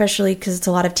 especially because it's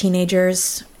a lot of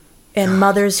teenagers and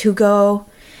mothers who go.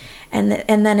 And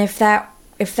then if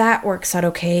that works out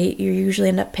okay, you usually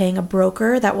end up paying a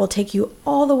broker that will take you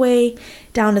all the way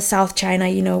down to South China,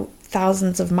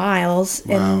 thousands of miles.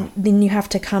 Wow. And then you have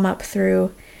to come up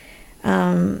through,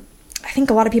 I think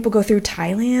a lot of people go through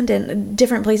Thailand and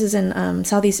different places in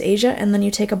Southeast Asia, and then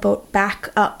you take a boat back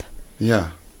up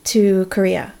to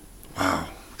Korea. Wow.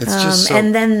 It's just so...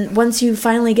 And then once you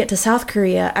finally get to South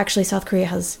Korea, actually South Korea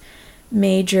has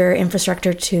major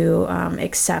infrastructure to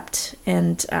accept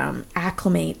and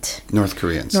acclimate North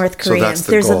Koreans. So that's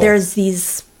the goal. There's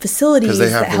these facilities because they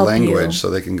have that the help language, you. so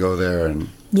they can go there and...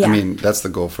 Yeah. I mean, that's the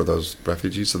goal for those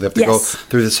refugees. So they have to go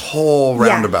through this whole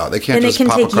roundabout. They can't just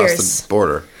pop across the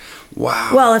border.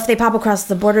 Wow. Well, if they pop across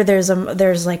the border,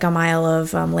 there's like a mile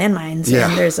of landmines,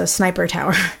 and there's a sniper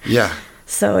tower. Yeah.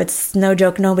 So it's no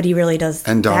joke. Nobody really does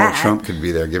And Donald that. Trump could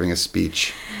be there giving a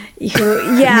speech.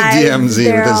 Yeah. In the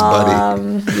DMZ with his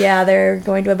buddy. They're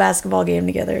going to a basketball game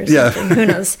together or something. Who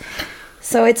knows?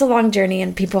 So it's a long journey,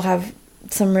 and people have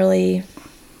some really,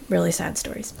 really sad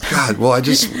stories. God, well, I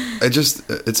just,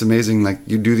 it's amazing. Like,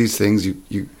 you do these things,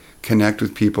 you connect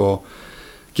with people,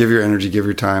 give your energy, give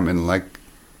your time, and like,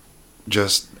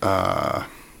 just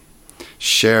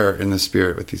share in the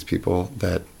spirit with these people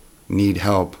that need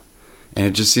help. And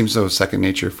it just seems so second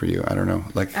nature for you. I don't know.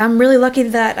 Like, I'm really lucky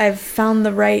that I've found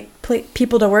the right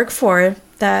people to work for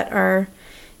that are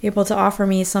able to offer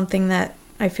me something that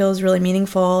I feel is really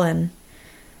meaningful. And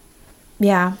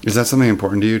yeah. Is that something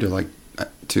important to you, to like,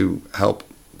 to help,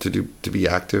 to be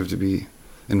active, to be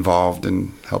involved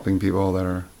in helping people that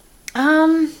are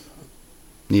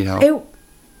need help?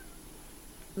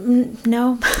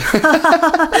 No.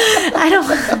 I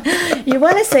don't. You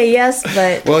want to say yes,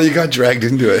 but... Well, you got dragged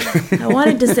into it. I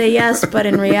wanted to say yes, but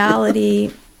in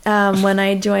reality, when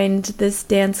I joined this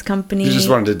dance company... You just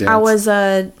wanted to dance? I was,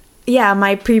 I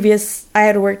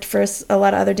had worked for a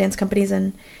lot of other dance companies,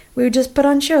 and we would just put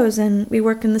on shows, and we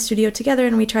work in the studio together,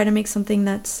 and we try to make something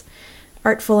that's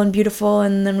artful and beautiful,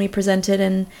 and then we present it,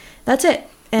 and that's it.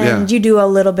 And you do a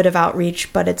little bit of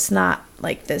outreach, but it's not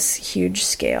like this huge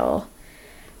scale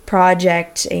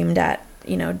project aimed at,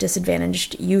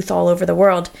 disadvantaged youth all over the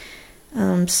world.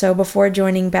 So before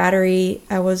joining Battery,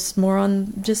 I was more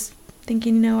on just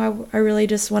thinking, I really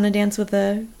just want to dance with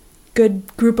a good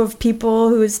group of people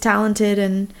who is talented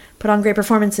and put on great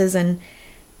performances. And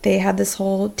they had this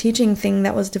whole teaching thing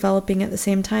that was developing at the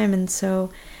same time. And so,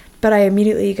 but I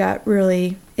immediately got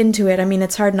really into it. I mean,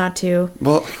 it's hard not to.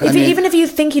 Well, even if you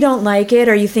think you don't like it,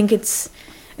 or you think it's,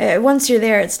 once you're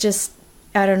there, it's just,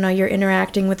 I don't know, you're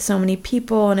interacting with so many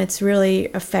people, and it's really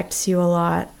affects you a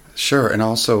lot. Sure. And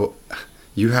also,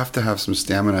 you have to have some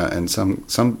stamina, and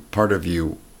some part of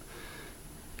you,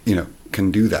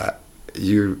 can do that.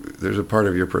 There's a part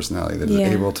of your personality that is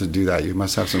able to do that. You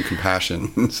must have some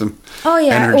compassion, some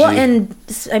energy. Well, and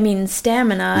I mean,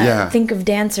 stamina. Yeah. Think of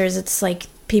dancers. It's like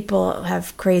people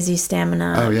have crazy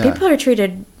stamina. Oh, yeah. People are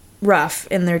treated rough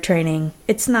in their training.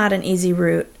 It's not an easy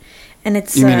route. And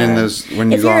it's, you mean in those, when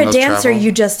you if go you're on a those dancer, travel?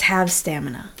 you just have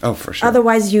stamina. Oh, for sure.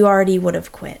 Otherwise, you already would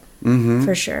have quit. Mm-hmm.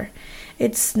 For sure.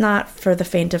 It's not for the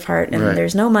faint of heart, and Right.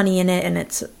 there's no money in it, and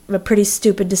it's a pretty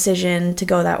stupid decision to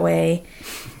go that way,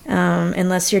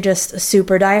 unless you're just a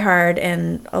super diehard,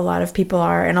 and a lot of people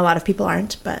are, and a lot of people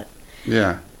aren't. But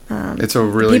yeah, it's a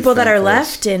really people that are thin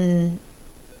left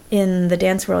in the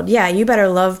dance world. Yeah, you better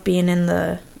love being in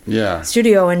the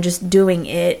studio and just doing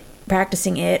it,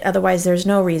 practicing it. Otherwise, there's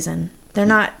no reason. You're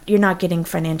not getting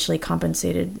financially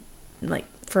compensated, like,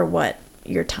 for what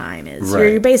your time is.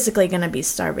 Right. You're basically going to be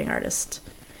starving artist.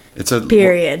 It's a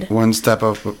period. One step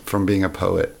up from being a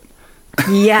poet.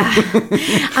 Yeah.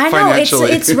 I know,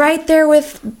 it's right there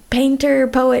with painter,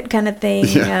 poet kind of thing.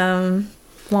 Yeah.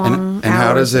 Long and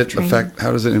how does it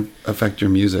training. affect your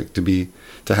music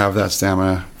to have that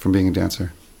stamina from being a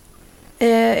dancer?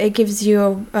 It gives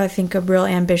you, I think, a real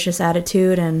ambitious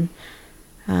attitude, and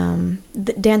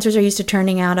the dancers are used to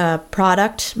turning out a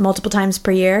product multiple times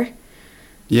per year.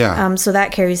 Yeah. So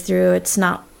that carries through. It's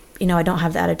not, I don't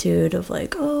have the attitude of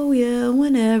like, oh yeah,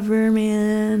 whenever,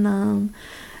 man.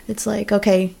 It's like,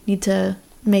 okay, need to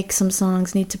make some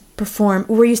songs, need to perform.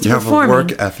 We're used to performing. You have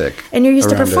a work ethic. And you're used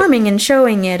to performing and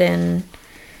showing it, and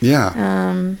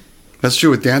that's true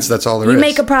with dance. That's all there is. You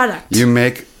make a product.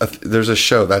 There's a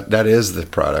show that is the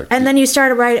product. And then you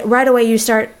start right away. You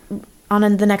start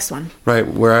on the next one. Right.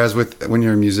 Whereas when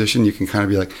you're a musician, you can kind of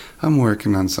be like, I'm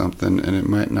working on something, and it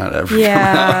might not ever come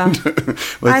out.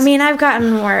 I mean, I've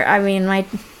gotten more. I mean,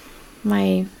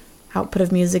 my output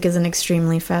of music isn't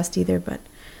extremely fast either, but.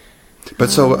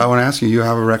 So I want to ask you. You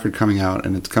have a record coming out,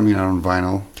 and it's coming out on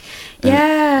vinyl.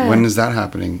 Yeah. When is that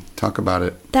happening? Talk about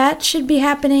it. That should be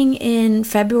happening in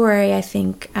February, I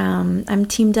think. I'm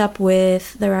teamed up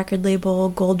with the record label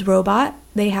Gold Robot.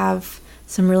 They have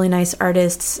some really nice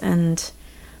artists and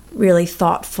really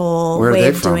thoughtful way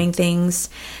of doing things.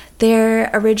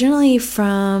 They're originally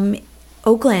from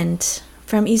Oakland,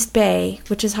 from East Bay,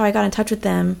 which is how I got in touch with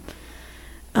them.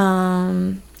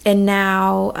 And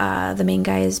now the main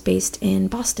guy is based in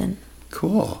Boston.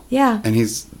 Cool. Yeah. And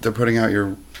they're putting out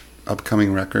your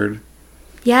upcoming record.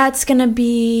 Yeah, it's going to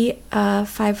be a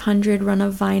 500 run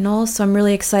of vinyl, so I'm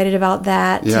really excited about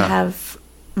that, to have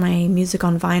my music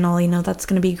on vinyl. You know, that's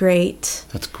going to be great.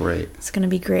 That's great. It's going to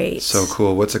be great. So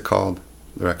cool. What's it called,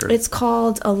 the record? It's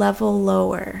called A Level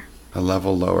Lower. A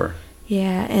Level Lower.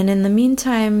 Yeah, and in the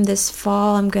meantime, this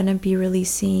fall, I'm going to be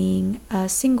releasing a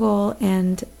single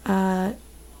and a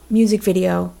music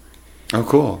video. Oh,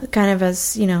 cool. Kind of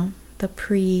as, you know, the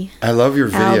pre-album. I love your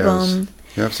videos.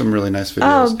 You have some really nice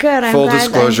videos. Oh, good. Full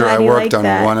disclosure, I worked on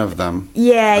that. one of them.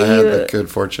 Yeah, I had the good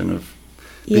fortune of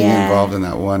being involved in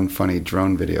that one funny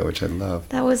drone video, which I love.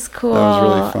 That was cool. That was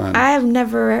really fun. I have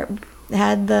never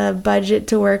had the budget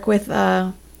to work with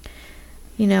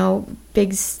you know,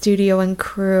 big studio and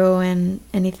crew and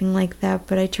anything like that,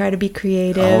 but I try to be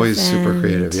creative. Always super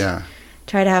creative, yeah.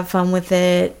 Try to have fun with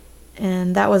it.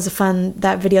 And that was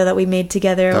that video that we made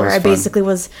together, where I basically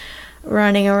was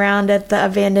running around at the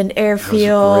abandoned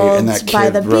airfield and that by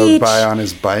kid the rode beach by on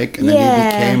his bike, and then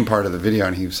he became part of the video,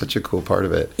 and he was such a cool part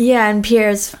of it. Yeah, and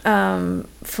Pierre's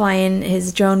flying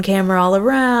his drone camera all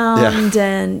around,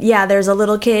 and there's a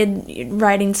little kid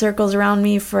riding circles around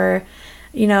me for,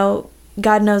 you know,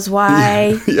 God knows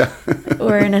why. Yeah.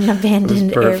 We're in an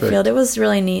abandoned airfield. It was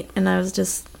really neat, and I was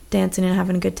just dancing and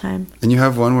having a good time. And you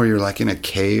have one where you're like in a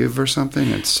cave or something?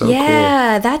 It's so cool.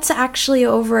 Yeah, that's actually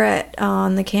over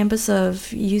on the campus of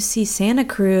UC Santa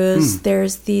Cruz.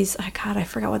 There's these, I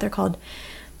forgot what they're called,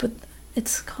 but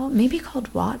it's maybe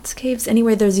called Watts Caves.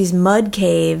 Anyway, there's these mud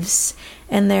caves,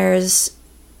 and there's,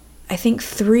 I think,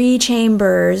 3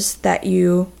 chambers that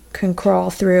you can crawl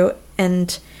through,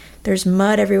 and there's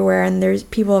mud everywhere, and there's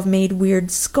people have made weird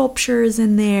sculptures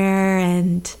in there.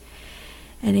 And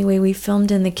anyway, we filmed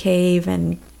in the cave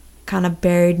and kind of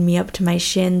buried me up to my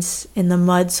shins in the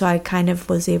mud, so I kind of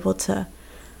was able to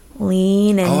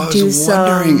lean and do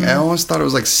some. I almost thought it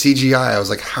was like CGI. I was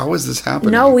like, how is this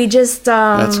happening? No, we just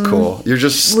that's cool. You're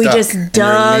just stuck. We just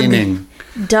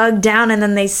dug down, and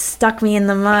then they stuck me in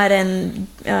the mud and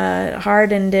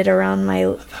hardened it around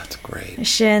my that's great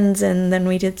shins, and then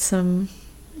we did some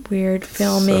weird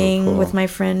filming with my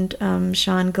friend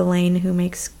Sean Gillane, who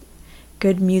makes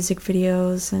good music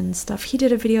videos and stuff. He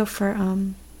did a video for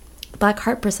Black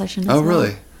Heart Procession as well.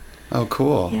 Really? Oh,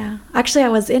 cool. Yeah. Actually, I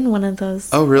was in one of those.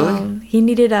 Oh, really? He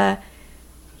needed a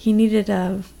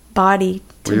body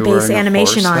to base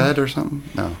animation on. Were you wearing a horse head or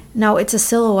something? No, it's a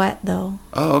silhouette though.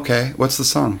 Oh, okay. What's the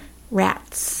song?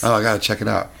 Rats. Oh, I gotta check it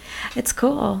out. It's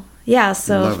cool. Yeah,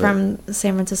 so from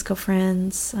San Francisco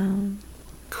friends.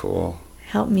 Cool.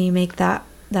 Helped me make that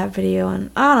video,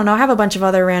 and I don't know, I have a bunch of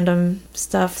other random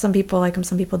stuff. Some people like them,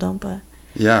 some people don't, but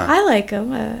yeah, I like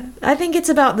them. I think it's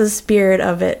about the spirit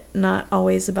of it, not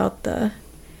always about the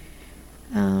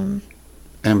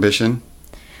ambition.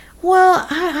 Well,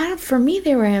 I for me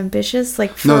they were ambitious.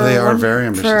 Like they are very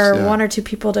ambitious. For 1 or 2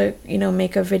 people to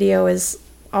make a video is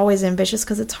always ambitious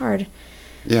because it's hard.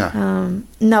 Yeah.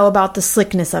 No, about the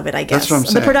slickness of it, I guess. That's what I'm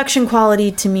saying. The production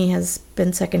quality to me has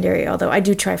been secondary, although I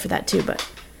do try for that too, but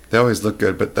they always look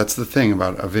good. But that's the thing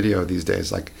about a video these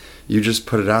days. Like, you just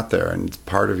put it out there, and it's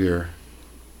part of your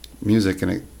music,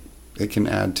 and it can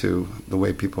add to the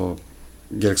way people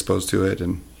get exposed to it.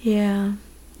 And it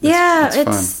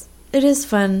is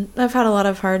fun. I've had a lot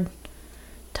of hard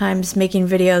times making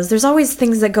videos. There's always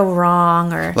things that go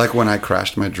wrong, or like when I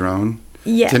crashed my drone.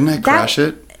 Yeah, didn't I crash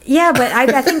it? Yeah, but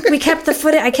I think we kept the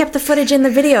footage. I kept the footage in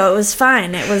the video. It was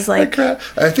fine. It was like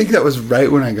I think that was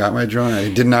right when I got my drone.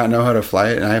 I did not know how to fly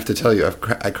it, and I have to tell you,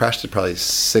 I crashed it probably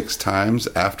 6 times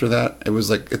after that. It was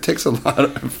like, it takes a lot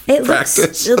of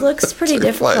practice. It looks pretty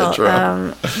difficult.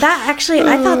 That actually,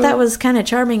 I thought that was kind of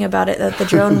charming about it, that the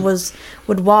drone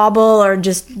would wobble or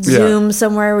just zoom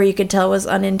somewhere where you could tell it was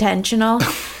unintentional.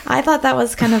 I thought that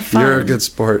was kind of fun. You're a good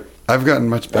sport. I've gotten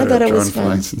much better at drone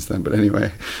flying since then, but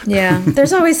anyway. Yeah,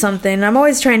 there's always something. I'm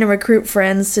always trying to recruit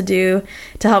friends to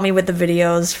help me with the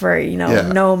videos for,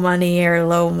 no money or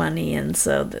low money, and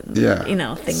so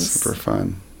things super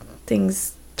fun.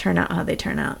 Things turn out how they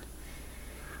turn out.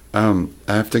 I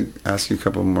have to ask you a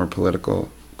couple more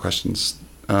political questions.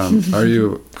 Are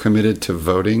you committed to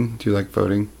voting? Do you like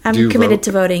voting? I'm committed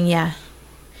to voting, yeah.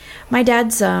 My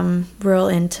dad's real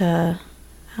into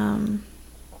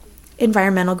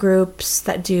environmental groups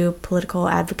that do political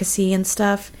advocacy and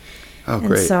stuff. Oh, and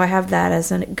great. so I have that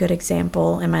as a good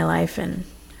example in my life, and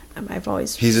I've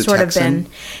always he's sort a of been.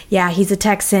 Yeah, he's a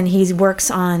Texan. He works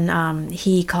on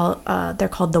they're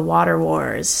called the Water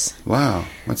Wars. Wow,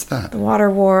 what's that? The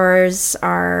Water Wars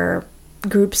are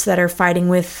groups that are fighting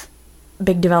with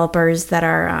big developers that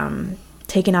are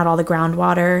taken out all the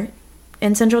groundwater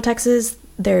in Central Texas.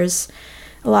 There's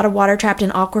a lot of water trapped in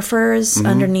aquifers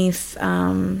underneath.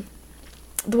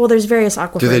 Well, there's various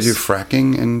aquifers. Do they do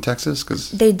fracking in Texas? 'Cause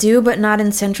they do, but not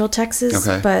in Central Texas.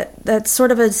 Okay. But that's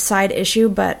sort of a side issue,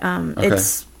 but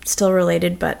it's still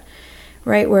related. But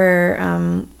right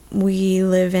where we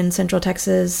live in Central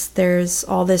Texas, there's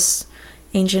all this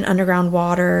ancient underground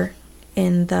water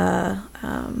in the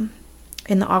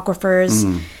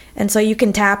aquifers, and so you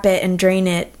can tap it and drain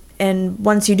it. And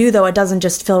once you do, though, it doesn't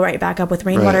just fill right back up with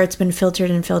rainwater. Right. It's been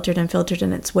filtered and filtered and filtered,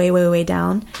 and it's way, way, way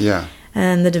down. Yeah.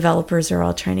 And the developers are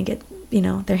all trying to get,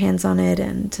 their hands on it.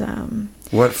 And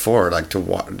what for? Like to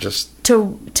water, just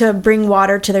to bring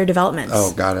water to their developments.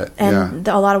 Oh, got it. And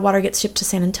a lot of water gets shipped to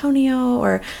San Antonio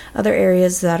or other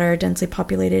areas that are densely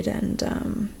populated.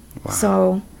 And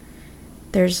so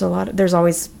there's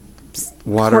always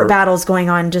court battles going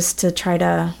on just to try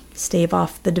to stave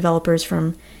off the developers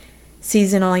from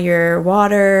seizing all your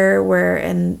water.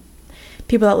 And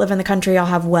people that live in the country all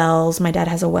have wells. My dad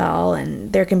has a well,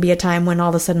 and there can be a time when all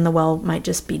of a sudden the well might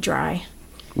just be dry.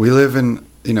 We live in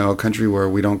a country where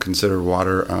we don't consider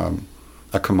water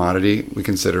a commodity. We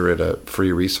consider it a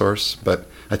free resource, but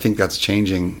I think that's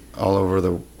changing all over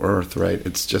the earth, right?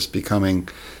 It's just becoming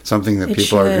something that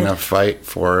people are going to fight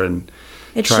for, and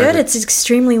it should. It's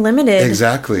extremely limited.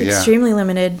 Exactly. Extremely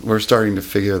limited. We're starting to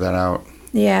figure that out.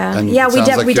 Yeah. And yeah, we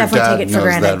definitely take it for knows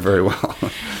granted. That very well.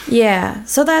 Yeah.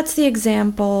 So that's the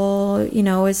example,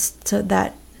 is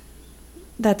to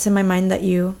that's in my mind that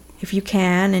if you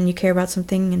can and you care about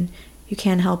something and you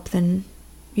can help, then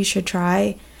you should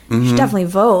try. You should definitely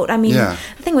vote. I mean, the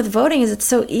thing with voting is it's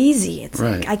so easy. It's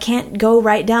like I can't go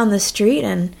right down the street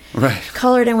and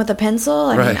color it in with a pencil.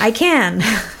 I mean, I can.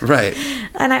 Right.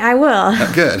 And I will.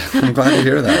 Good. I'm glad to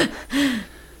hear that.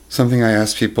 Something I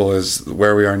ask people is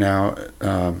where we are now.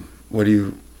 What do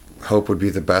you hope would be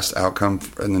the best outcome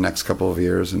in the next couple of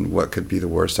years, and what could be the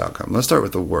worst outcome? Let's start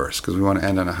with the worst, because we want to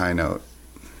end on a high note.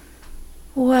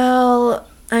 Well,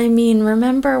 I mean,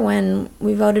 remember when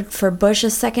we voted for Bush a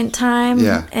second time?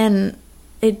 Yeah. And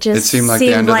it seemed like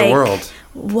the end of the world.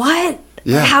 What?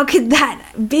 Yeah. How could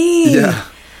that be? Yeah.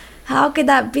 How could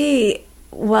that be?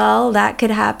 Well, that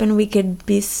could happen. We could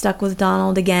be stuck with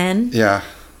Donald again. Yeah.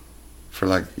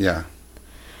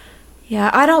 Yeah,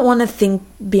 I don't want to think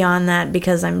beyond that,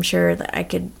 because I'm sure that I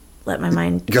could let my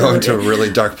mind go into a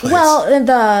really dark place. Well,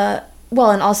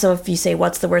 and also if you say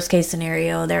what's the worst case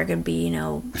scenario, there could be,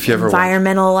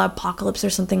 environmental apocalypse or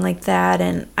something like that,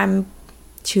 and I'm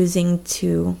choosing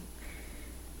to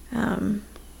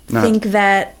think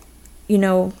that,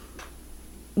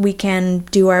 we can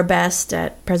do our best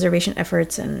at preservation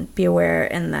efforts and be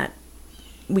aware, and that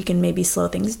we can maybe slow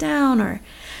things down, or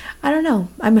I don't know.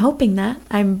 I'm hoping that.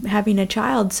 I'm having a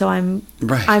child, so I'm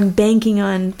banking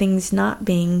on things not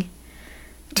being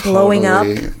blowing up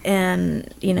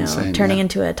and, turning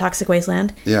into a toxic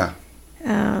wasteland. Yeah.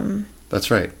 That's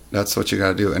right. That's what you got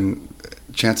to do. And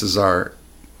chances are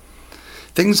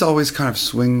things always kind of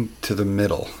swing to the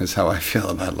middle is how I feel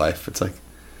about life. It's like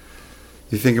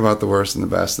you think about the worst and the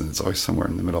best, and it's always somewhere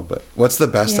in the middle. But what's the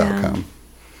best outcome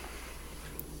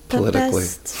politically?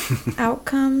 The best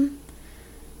outcome?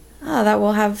 Oh, that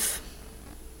we'll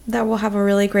have a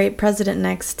really great president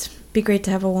next. Be great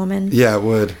to have a woman. Yeah, it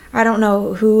would. I don't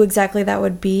know who exactly that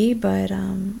would be, but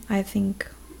I think.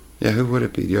 Yeah, who would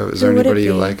it be? Is there anybody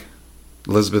you like?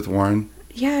 Elizabeth Warren?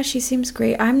 Yeah, she seems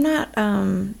great. I'm not.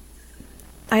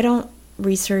 I don't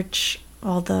research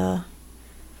all the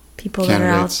people that are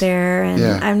out there,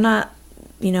 and I'm not,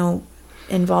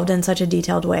 involved in such a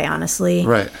detailed way, honestly.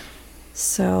 Right.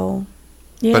 So.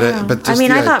 Yeah, but I mean,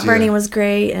 I thought Bernie was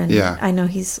great, and I know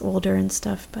he's older and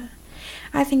stuff, but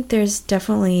I think there's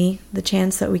definitely the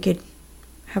chance that we could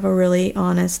have a really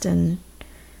honest and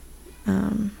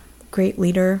great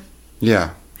leader.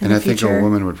 Yeah, and I think a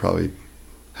woman would probably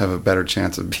have a better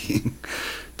chance of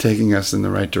taking us in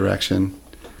the right direction.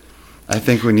 I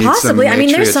think we need possibly. some I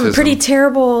mean, there's some pretty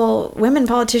terrible women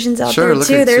politicians out there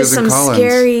too. There's Susan some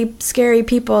Collins. scary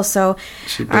people. So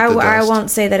I won't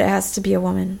say that it has to be a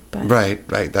woman. But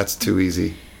right. That's too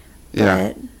easy.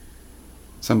 Yeah.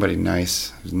 Somebody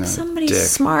nice. Somebody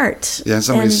smart. Yeah,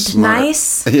 somebody smart.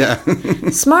 Nice. Yeah.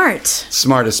 Smart.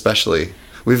 Smart, especially.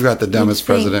 We've got the dumbest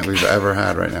president we've ever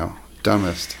had right now.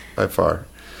 Dumbest by far.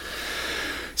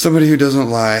 Somebody who doesn't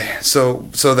lie, so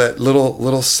that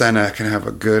little Senna can have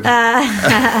a good.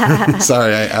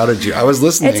 Sorry, I outed you. I was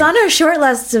listening. It's on our short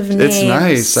list of names. It's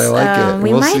nice. I like it.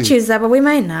 We might choose that, but we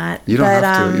might not. You don't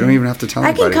have to. You don't even have to tell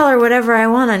anybody. I can call her whatever I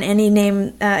want on any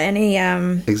name, any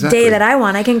day that I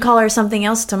want. I can call her something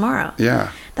else tomorrow.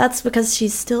 Yeah. That's because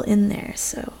she's still in there.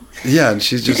 So Yeah, and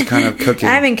she's just kind of cooking.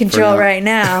 I'm in control right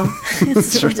now.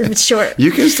 It's short.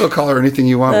 You can still call her anything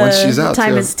you want once she's out.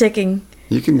 Time is ticking.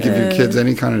 You can give your kids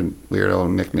any kind of weird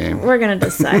old nickname. We're gonna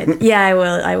decide. Yeah, I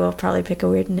will. I will probably pick a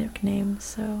weird nickname.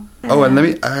 So. And I want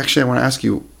to ask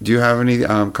you: do you have any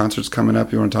concerts coming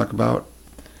up you want to talk about,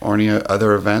 or any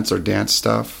other events or dance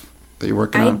stuff that you're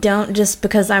working on? I don't, just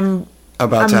because I'm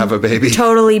about to have a baby.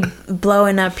 Totally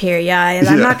blowing up here. Yeah,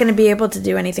 I'm not going to be able to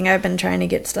do anything. I've been trying to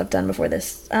get stuff done before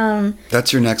this.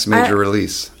 That's your next major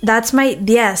release. That's my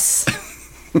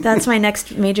That's my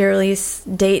next major release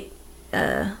date.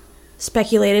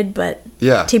 Speculated, but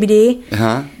TBD.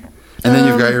 And then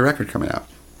you've got your record coming out.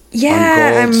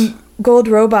 Yeah, I'm Gold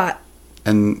Robot.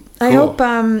 And cool. I hope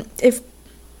if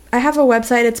I have a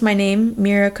website, it's my name,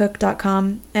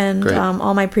 miracook.com, and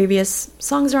all my previous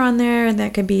songs are on there, and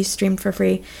that can be streamed for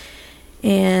free.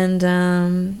 And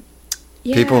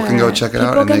people can go check it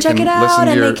out. People can check it out,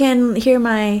 and they can hear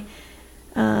my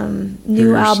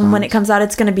new album when it comes out.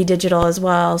 It's going to be digital as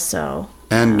well, so.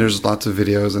 And there's lots of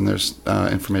videos, and there's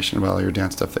information about all your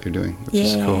dance stuff that you're doing, which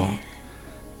is cool.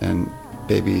 And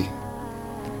baby.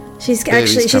 She's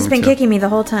been kicking me the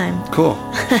whole time. Cool.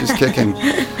 She's kicking.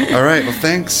 All right. Well,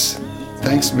 thanks.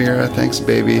 Thanks, Mira. Thanks,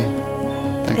 baby.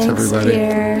 Thanks everybody.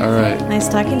 Pierre. All right. Nice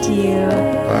talking to you.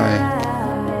 Bye.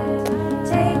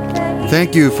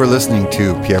 Thank you for listening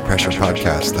to Pierre Pressure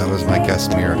Podcast. That was my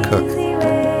guest, Mira Cook.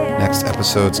 Next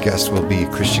episode's guest will be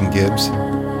Christian Gibbs.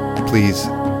 Please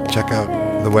check out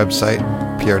the website,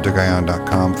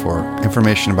 pierredegaillon.com, for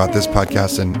information about this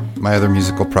podcast and my other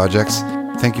musical projects.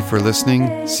 Thank you for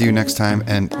listening. See you next time,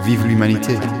 and vive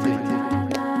l'humanité.